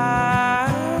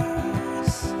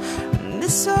 And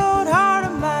this old heart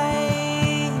of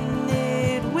mine,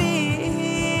 it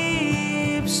weeps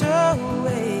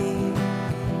away.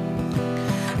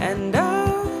 And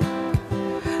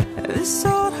this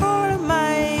old heart of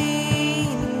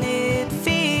mine, it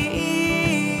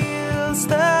feels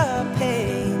the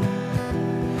pain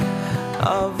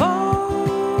of all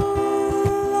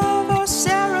of our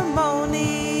ceremonies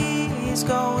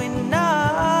going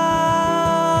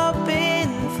up in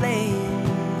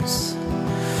flames.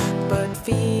 But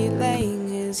feeling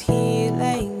is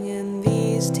healing, and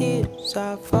these tears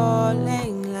are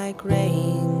falling like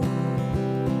rain.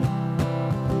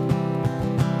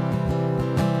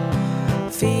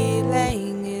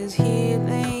 Feeling is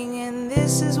healing, and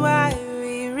this is why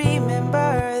we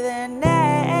remember their names.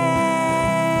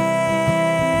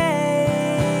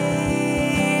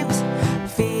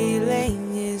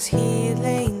 Feeling is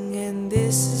healing, and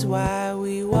this is why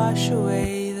we wash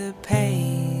away the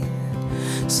pain.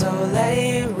 So let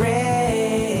it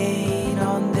rain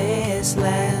on this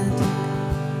land.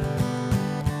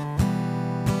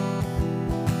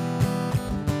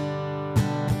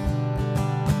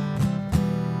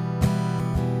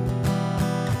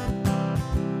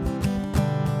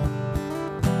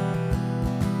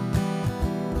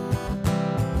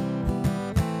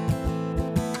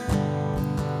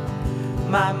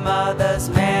 My mother's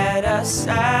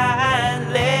medicine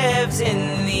lives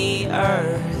in the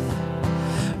earth,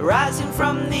 rising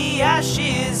from the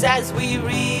ashes as we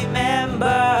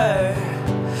remember.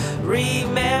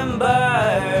 Remember,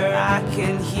 I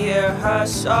can hear her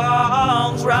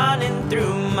songs running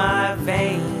through my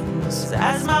veins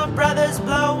as my brothers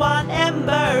blow on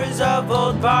embers of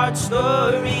old bard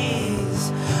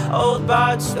stories, old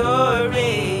bard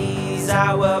stories.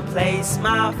 I will place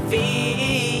my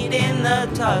feet in the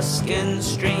Tuscan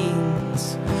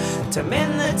streams to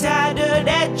mend the tattered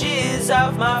edges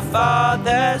of my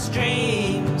father's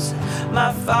dreams,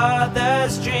 my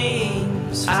father's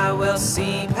dreams. I will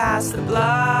see past the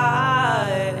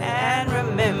blood and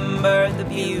remember the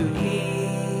beauty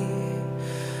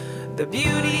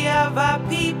of our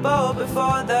people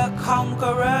before the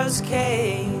conquerors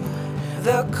came.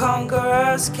 The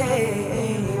conquerors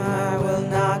came. I will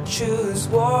not choose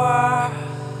war,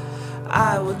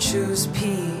 I will choose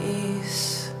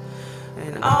peace,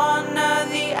 and honor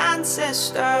the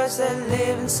ancestors that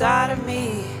live inside of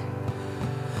me,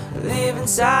 live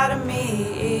inside of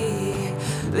me,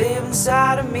 live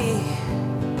inside of me,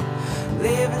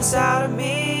 live inside of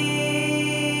me,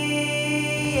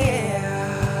 yeah.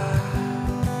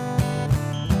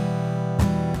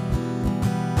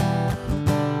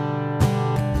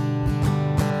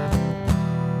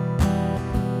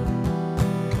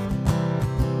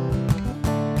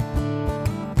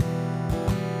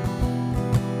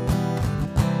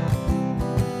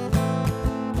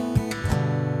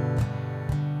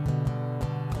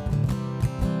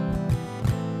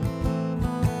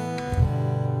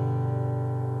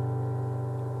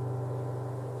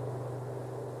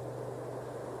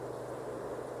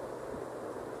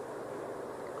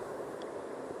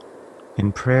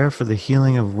 In prayer for the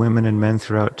healing of women and men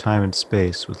throughout time and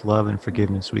space, with love and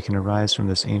forgiveness, we can arise from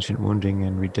this ancient wounding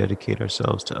and rededicate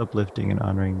ourselves to uplifting and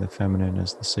honoring the feminine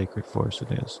as the sacred force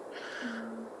it is.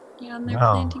 Yeah, and they're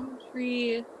Wow. planting a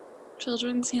tree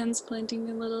children's hands planting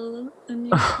a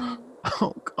new plant.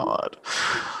 Oh God.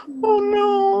 Oh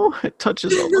no. It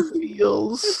touches all the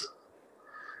feels.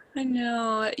 I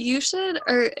know. You should,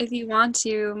 or if you want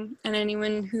to, and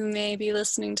anyone who may be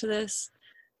listening to this,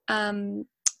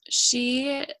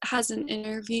 she has an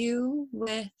interview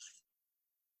with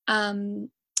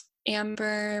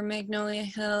Amber Magnolia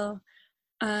Hill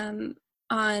on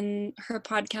her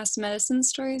podcast Medicine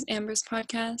Stories, Amber's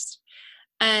podcast.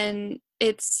 And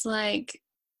it's like,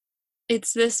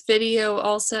 it's this video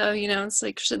also, you know, it's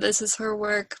like, this is her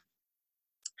work.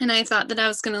 And I thought that I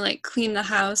was going to like clean the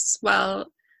house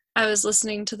while I was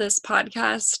listening to this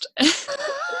podcast.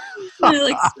 I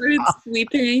like started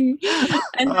sweeping,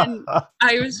 and then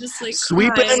I was just like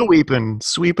sweeping crying. and weeping,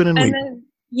 sweeping and weeping. Then,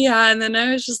 yeah, and then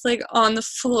I was just like on the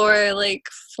floor, like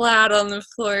flat on the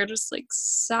floor, just like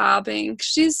sobbing.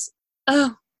 She's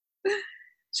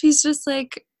just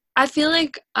like, I feel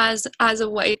like as a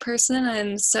white person,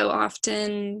 I'm so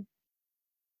often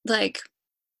like,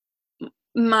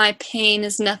 my pain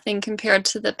is nothing compared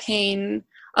to the pain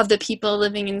of the people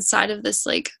living inside of this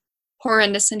like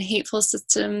horrendous and hateful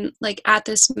system like at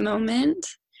this moment.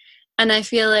 And I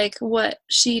feel like what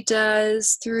she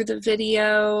does through the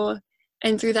video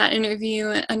and through that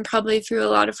interview and probably through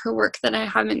a lot of her work that I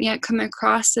haven't yet come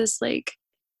across is like,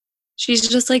 she's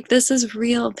just like, this is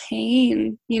real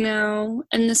pain, you know,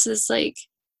 and this is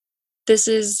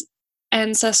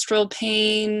ancestral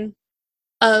pain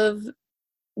of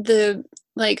the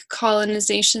like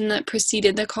colonization that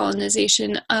preceded the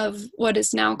colonization of what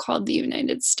is now called the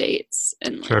United States.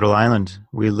 And like, Turtle Island.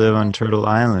 We live on Turtle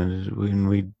Island. We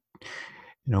in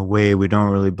a way we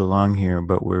don't really belong here,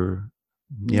 but we're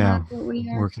but we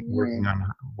are working on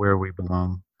where we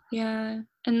belong. Yeah.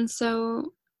 And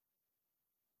so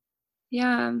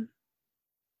yeah,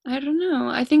 I don't know.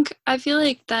 I feel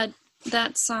like that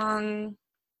song,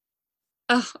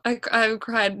 I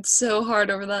cried so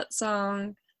hard over that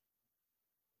song.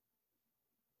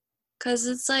 'Cause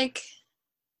it's like,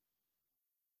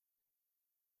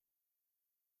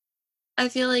 I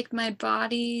feel like my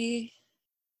body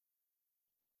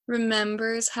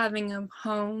remembers having a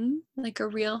home, like a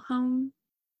real home.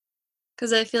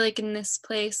 'Cause I feel like in this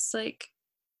place, like,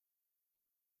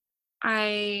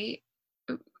 I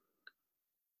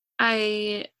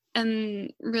am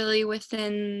really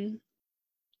within,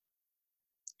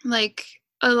 like,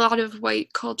 a lot of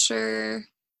white culture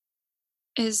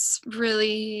is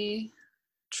really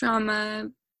trauma,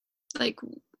 like,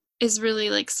 is really,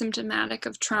 like, symptomatic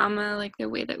of trauma, like, the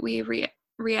way that we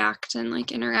react and,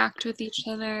 like, interact with each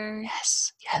other.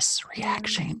 Yes,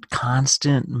 reaction.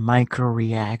 Constant micro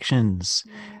reactions.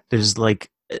 There's the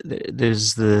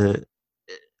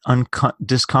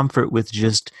discomfort with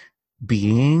just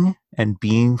being and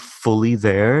being fully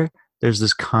there. There's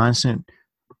this constant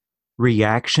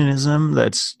reactionism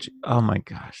that's, oh my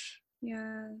gosh.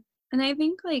 Yeah. And I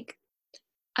think like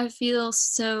I feel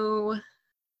so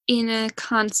in a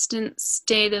constant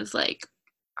state of like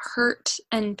hurt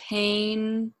and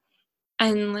pain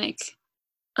and like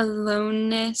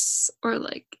aloneness or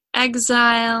like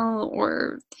exile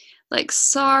or like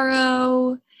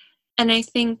sorrow. And I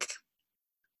think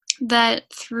that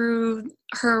through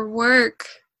her work,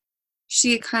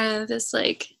 she kind of is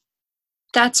like,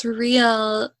 that's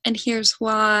real, and here's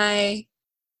why,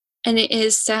 and it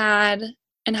is sad,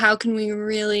 and how can we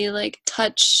really like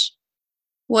touch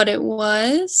what it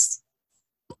was?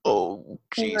 Oh,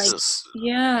 And like, Jesus.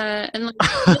 yeah, and like,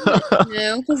 you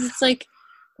know, because it's like,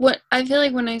 what I feel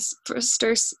like when I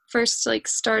first like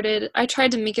started, I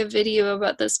tried to make a video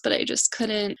about this, but I just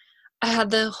couldn't. I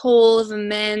had the hole of a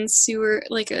man's sewer,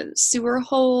 like a sewer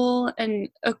hole, and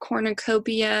a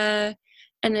cornucopia,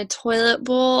 and a toilet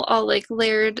bowl, all like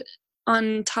layered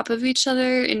on top of each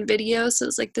other in video, so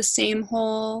it's like the same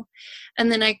hole.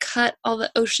 And then I cut all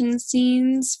the ocean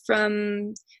scenes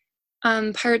from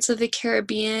Pirates of the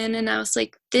Caribbean, and I was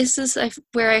like, this is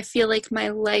where I feel like my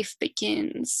life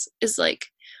begins, is like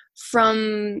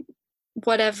from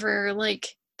whatever,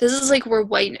 like this is like where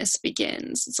whiteness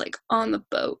begins. It's like on the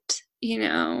boat, you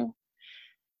know.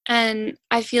 And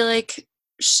I feel like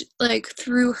like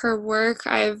through her work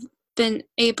I've been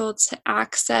able to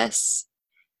access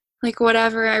like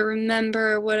whatever I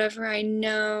remember, whatever I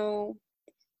know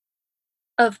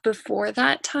of before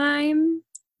that time,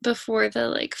 before the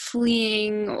like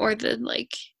fleeing or the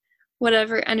like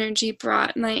whatever energy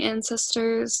brought my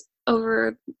ancestors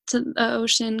over to the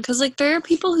ocean. Because like there are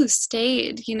people who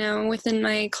stayed, you know, within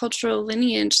my cultural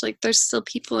lineage. Like there's still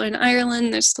people in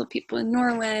Ireland, there's still people in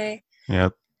Norway.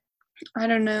 Yep. I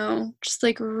don't know, just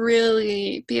like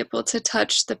really be able to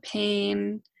touch the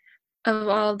pain of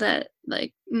all that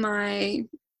like my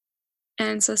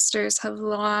ancestors have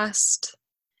lost,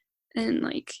 and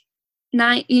like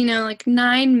 9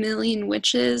 million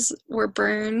witches were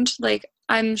burned. Like,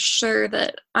 I'm sure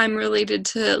that I'm related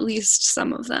to at least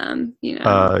some of them,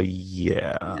 Yeah.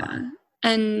 Yeah.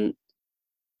 And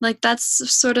like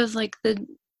that's sort of like the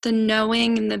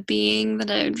knowing and the being that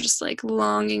I'm just like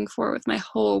longing for with my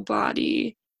whole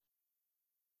body.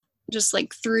 Just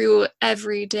like through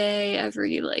every day,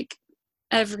 every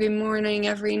morning,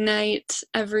 every night,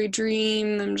 every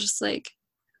dream, I'm just like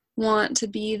want to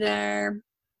be there.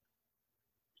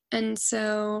 And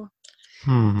so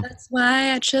that's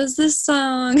why I chose this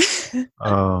song.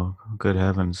 Oh, good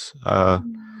heavens. Yeah.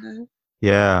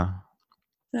 Yeah.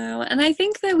 So, and I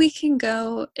think that we can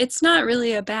go, it's not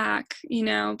really a back,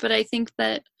 but I think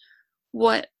that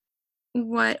what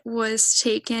was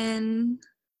taken,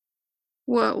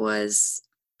 what was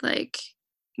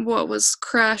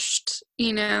crushed,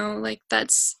 like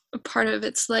that's a part of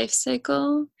its life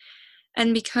cycle.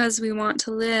 And because we want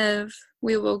to live,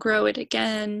 we will grow it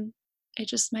again. It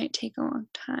just might take a long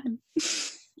time.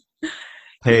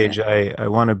 Paige, I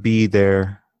want to be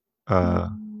there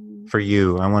for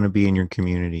you. I want to be in your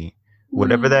community.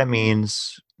 Whatever that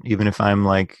means, even if I'm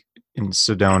like in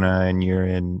Sedona and you're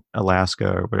in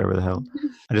Alaska or whatever the hell.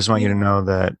 I just want you to know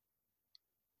that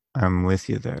I'm with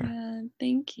you there. Yeah,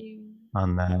 thank you.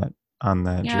 On that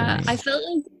journey. I felt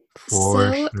like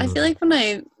Sure. I feel like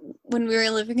when we were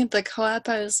living at the co-op,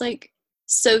 I was like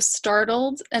so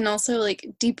startled and also like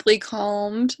deeply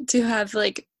calmed to have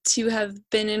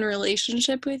been in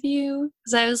relationship with you,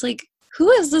 because I was like, who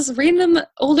is this random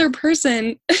older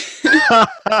person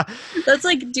that's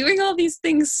like doing all these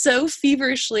things so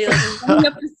feverishly, like running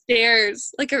up the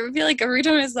stairs? Like, I feel like every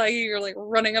time I saw you, you're like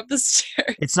running up the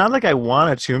stairs. It's not like I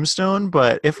want a tombstone,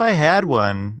 but if I had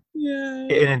one,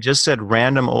 and it just said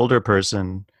random older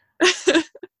person,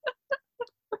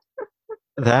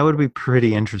 that would be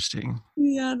pretty interesting.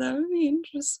 Yeah, that would be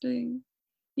interesting.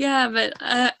 Yeah, but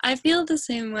I feel the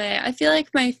same way. I feel like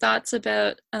my thoughts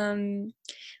about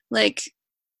like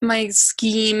my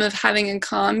scheme of having a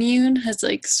commune has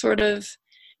like sort of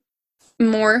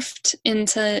morphed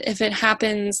into, if it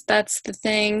happens, that's the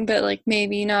thing, but like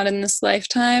maybe not in this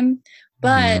lifetime.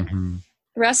 But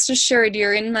rest assured,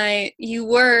 you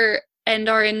were and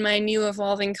are in my new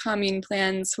evolving commune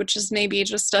plans, which is maybe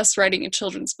just us writing a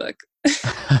children's book.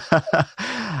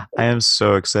 I am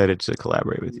so excited to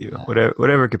collaborate with you,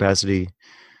 whatever capacity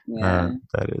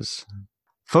that is.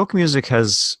 Folk music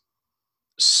has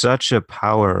such a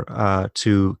power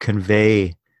to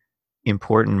convey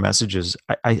important messages.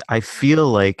 I feel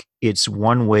like it's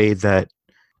one way that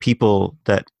people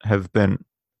that have been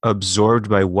absorbed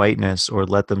by whiteness or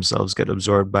let themselves get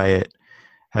absorbed by it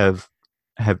have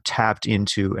tapped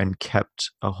into and kept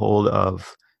a hold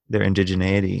of their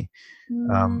indigeneity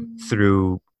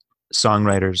through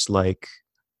songwriters like,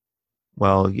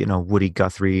 Woody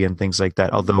Guthrie and things like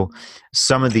that. Although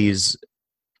some of these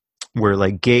were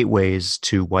like gateways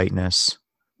to whiteness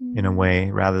in a way,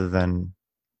 rather than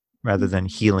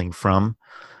healing from.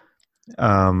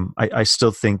 I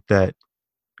still think that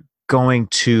going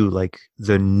to like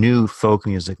the new folk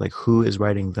music, like who is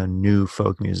writing the new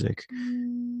folk music,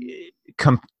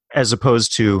 as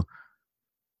opposed to,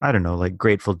 I don't know, like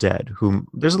Grateful Dead, whom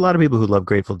there's a lot of people who love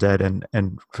Grateful Dead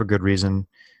and for good reason.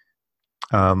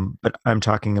 But I'm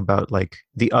talking about like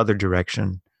the other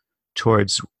direction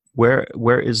towards where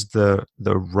is the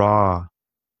raw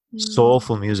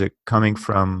soulful music coming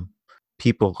from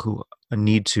people who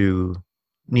need to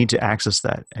access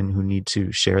that and who need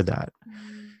to share that.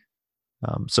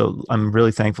 So I'm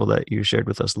really thankful that you shared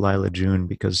with us Lyla June,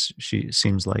 because she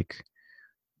seems like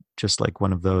just like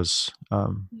one of those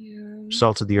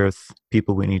salt of the earth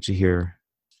people we need to hear.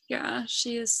 Yeah,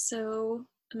 she is so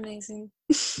amazing.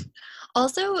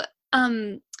 Also,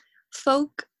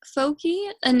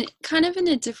 folky and kind of in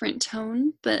a different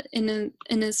tone, but in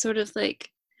a sort of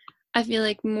like, I feel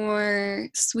like more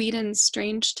sweet and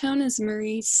strange tone, is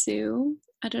Mariee Sioux.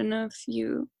 I don't know if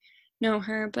you know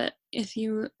her, but if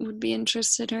you would be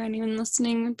interested, or anyone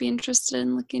listening would be interested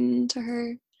in looking into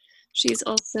her, she's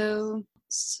also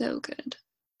so good.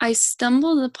 I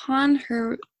stumbled upon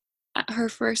her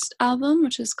first album,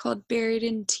 which is called Buried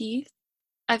in Teeth.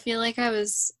 I feel like I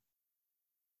was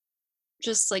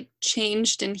just like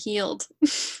changed and healed.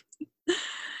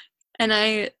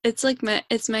 And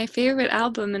it's my favorite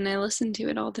album, and I listen to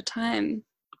it all the time.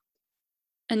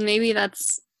 And maybe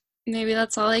that's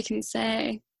all I can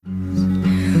say. Ooh,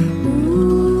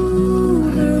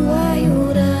 her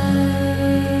wild eye.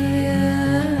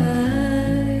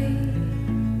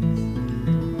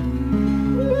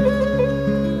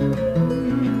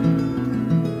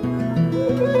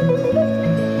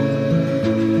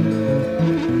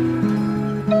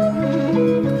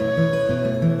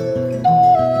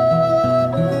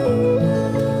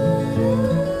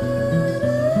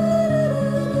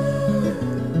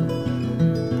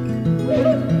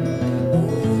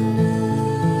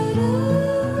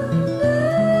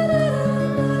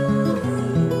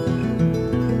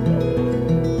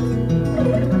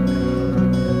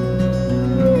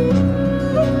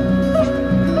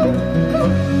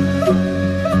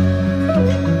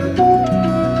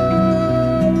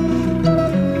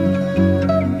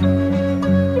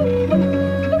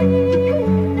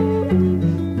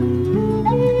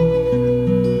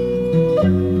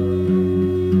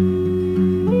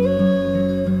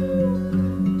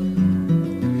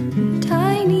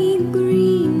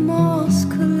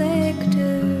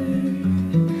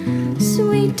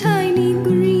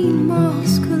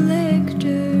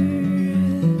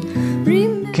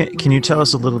 Can you tell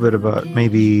us a little bit about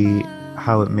maybe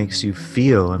how it makes you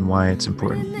feel and why it's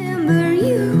important? Remember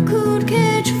you could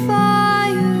catch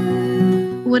fire.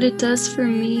 What it does for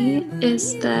me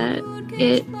is that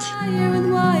it Fire with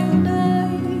wild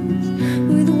eyes,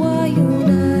 with wild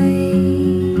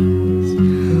eyes.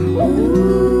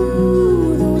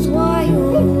 Ooh, those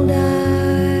wild eyes.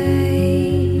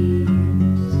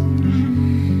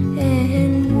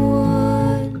 And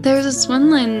what there was this one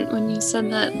line when you said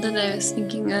that I was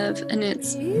thinking of, and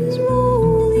it's is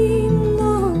rolling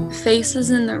on faces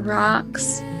in the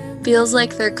rocks feels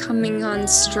like they're coming on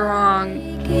strong.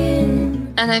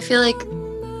 again. And I feel like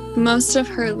most of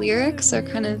her lyrics are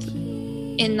kind of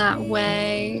in that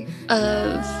way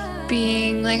of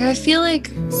being like, I feel like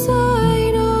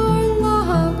Sign our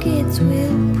lockets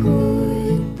will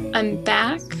put I'm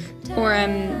back, or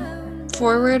I'm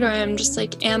forward, or I'm just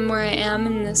like am where I am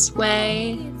in this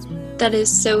way that is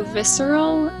so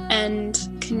visceral and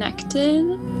connected.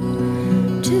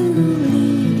 to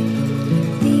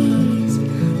lead these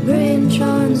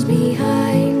branch-ons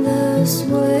behind the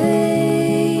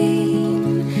swaying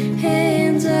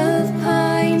hands of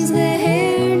pines, the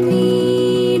hair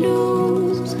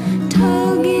needles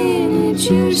tugging at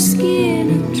your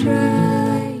skin and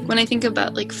dry. When I think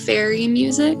about like fairy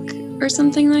music or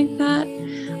something like that,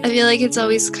 I feel like it's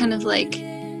always kind of like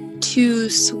too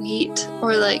sweet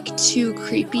or like too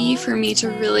creepy for me to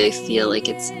really feel like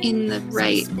it's in the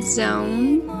right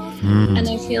zone. And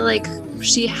I feel like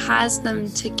she has them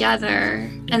together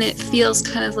and it feels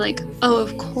kind of like, oh,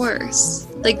 of course,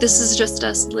 like this is just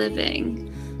us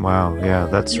living. Wow, yeah,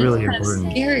 that's And really it's kind of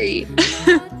important. scary.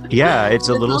 Yeah, it's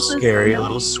a It's little also scary, a so-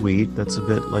 little sweet. That's a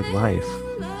bit like life.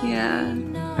 Yeah.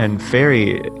 And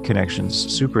fairy connections,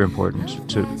 super important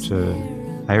to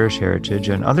Irish heritage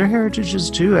and other heritages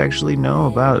too. Actually know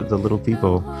about the little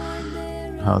people,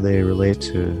 how they relate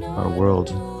to our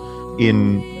world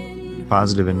in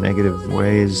positive and negative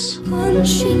ways.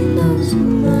 Punching those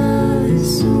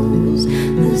muscles,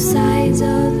 the sides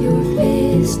of your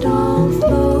fist all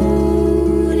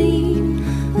floating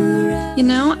around. You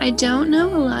know, I don't know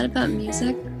a lot about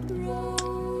music.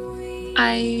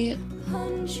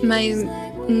 My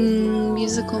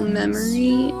musical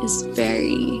memory is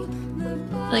very,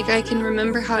 like, I can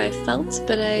remember how I felt,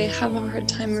 but I have a hard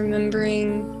time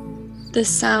remembering the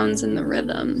sounds and the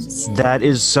rhythms. That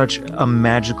is such a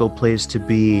magical place to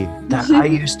be. That I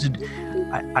used to,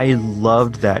 I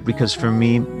loved that because for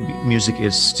me, music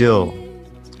is still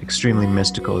extremely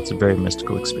mystical. It's a very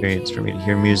mystical experience for me to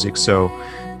hear music. So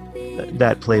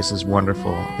that place is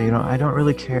wonderful. You know, I don't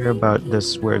really care about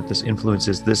this, where this influence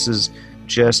is. This is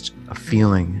just a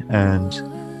feeling. And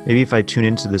maybe if I tune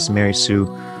into this Mariee Sioux,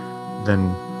 then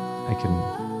I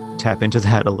can tap into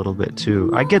that a little bit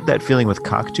too. I get that feeling with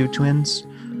Cockatoo Twins,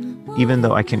 even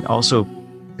though I can also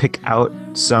pick out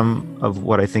some of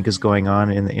what I think is going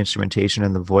on in the instrumentation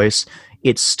and the voice.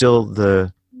 It's still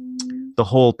the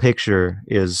whole picture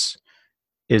is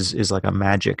like a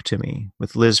magic to me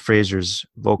with Liz Fraser's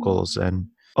vocals, and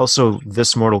also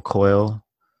This Mortal Coil,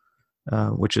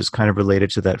 which is kind of related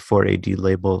to that 4AD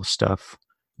label stuff.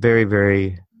 Very,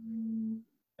 very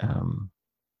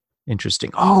interesting.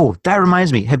 Oh, that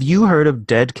reminds me. Have you heard of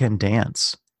Dead Can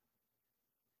Dance?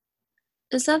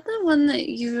 Is that the one that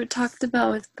you talked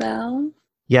about with Belle?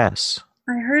 Yes.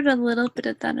 I heard a little bit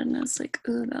of that and I was like,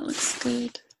 ooh, that looks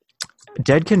good.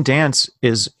 Dead Can Dance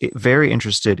is very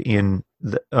interested in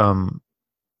the,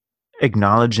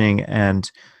 acknowledging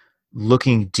and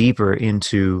looking deeper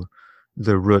into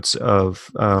the roots of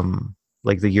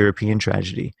like the European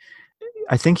tragedy.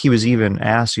 I think he was even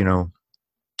asked, you know,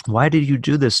 why did you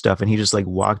do this stuff? And he just like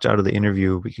walked out of the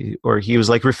interview, or he was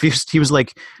like refused. He was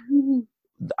like,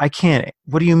 I can't.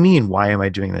 What do you mean? Why am I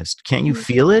doing this? Can't you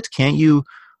feel it? Can't you,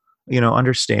 you know,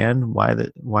 understand why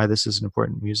this is an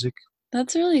important music?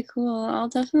 That's really cool. I'll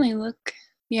definitely look.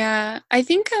 Yeah, I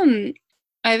think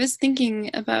I was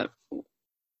thinking about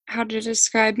how to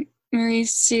describe Mariee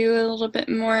Sioux a little bit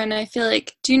more, and I feel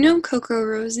like, do you know Coco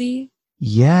Rosie?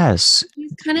 Yes.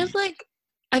 She's kind of like,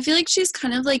 I feel like she's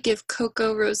kind of like if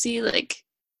Coco Rosie like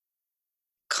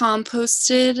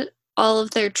composted all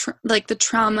of their like the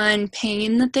trauma and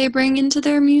pain that they bring into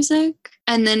their music,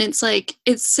 and then it's like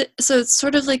it's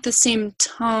sort of like the same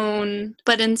tone,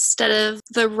 but instead of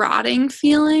the rotting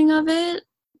feeling of it,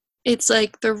 it's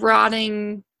like the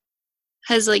rotting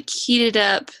has like heated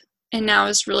up and now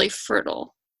is really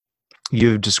fertile.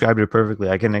 You've described it perfectly.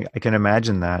 I can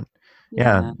imagine that.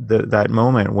 Yeah, that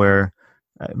moment where,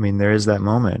 I mean, there is that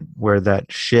moment where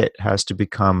that shit has to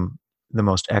become the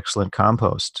most excellent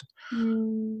compost.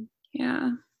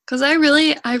 Yeah. Because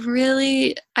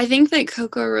I think that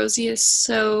Coco Rosie is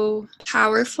so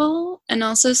powerful. And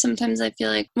also sometimes I feel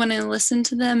like when I listen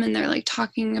to them and they're like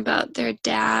talking about their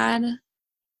dad and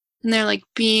they're like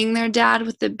being their dad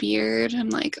with the beard, I'm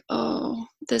like, oh,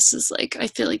 this is like, I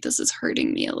feel like this is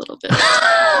hurting me a little bit.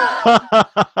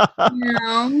 You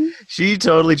know? She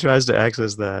totally tries to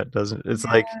access that, doesn't it's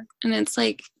like And it's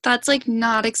like, that's like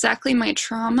not exactly my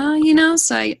trauma, you know?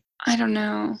 So I don't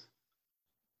know.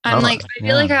 I'm oh, like, I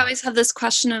feel like yeah. I always have this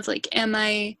question of like, am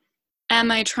I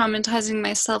traumatizing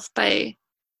myself by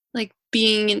like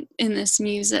being in this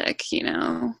music, you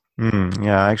know?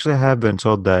 Yeah, actually I have been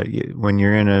told that when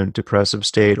you're in a depressive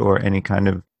state or any kind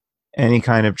of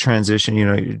transition,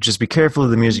 you just be careful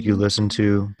of the music you listen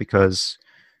to because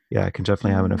yeah, it can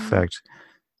definitely have an effect.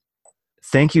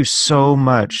 Thank you so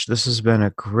much. This has been a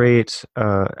great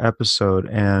episode,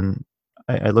 and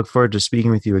I look forward to speaking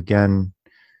with you again.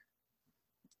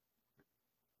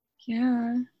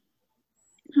 Yeah.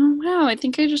 Oh wow, I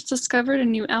think I just discovered a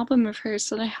new album of hers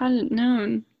that I hadn't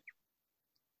known.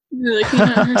 You're looking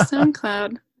at her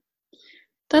SoundCloud.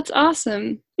 That's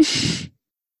awesome.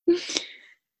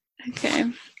 Okay.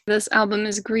 This album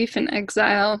is Grief and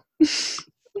Exile.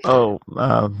 Oh,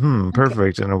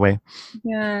 perfect in a way.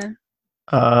 Yeah.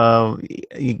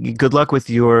 Good luck with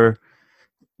your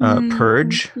Thank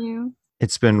purge. you.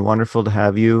 It's been wonderful to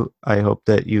have you. I hope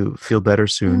that you feel better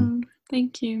soon.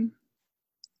 Thank you.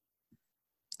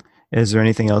 Is there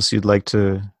anything else you'd like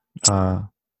to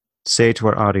say to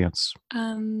our audience?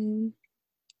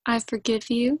 I forgive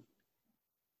you.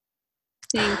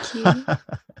 Thank you.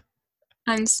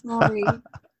 I'm sorry.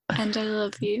 And I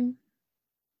love you.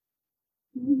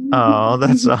 Oh,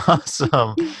 that's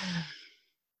awesome.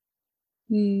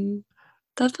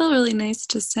 That felt really nice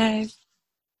to say.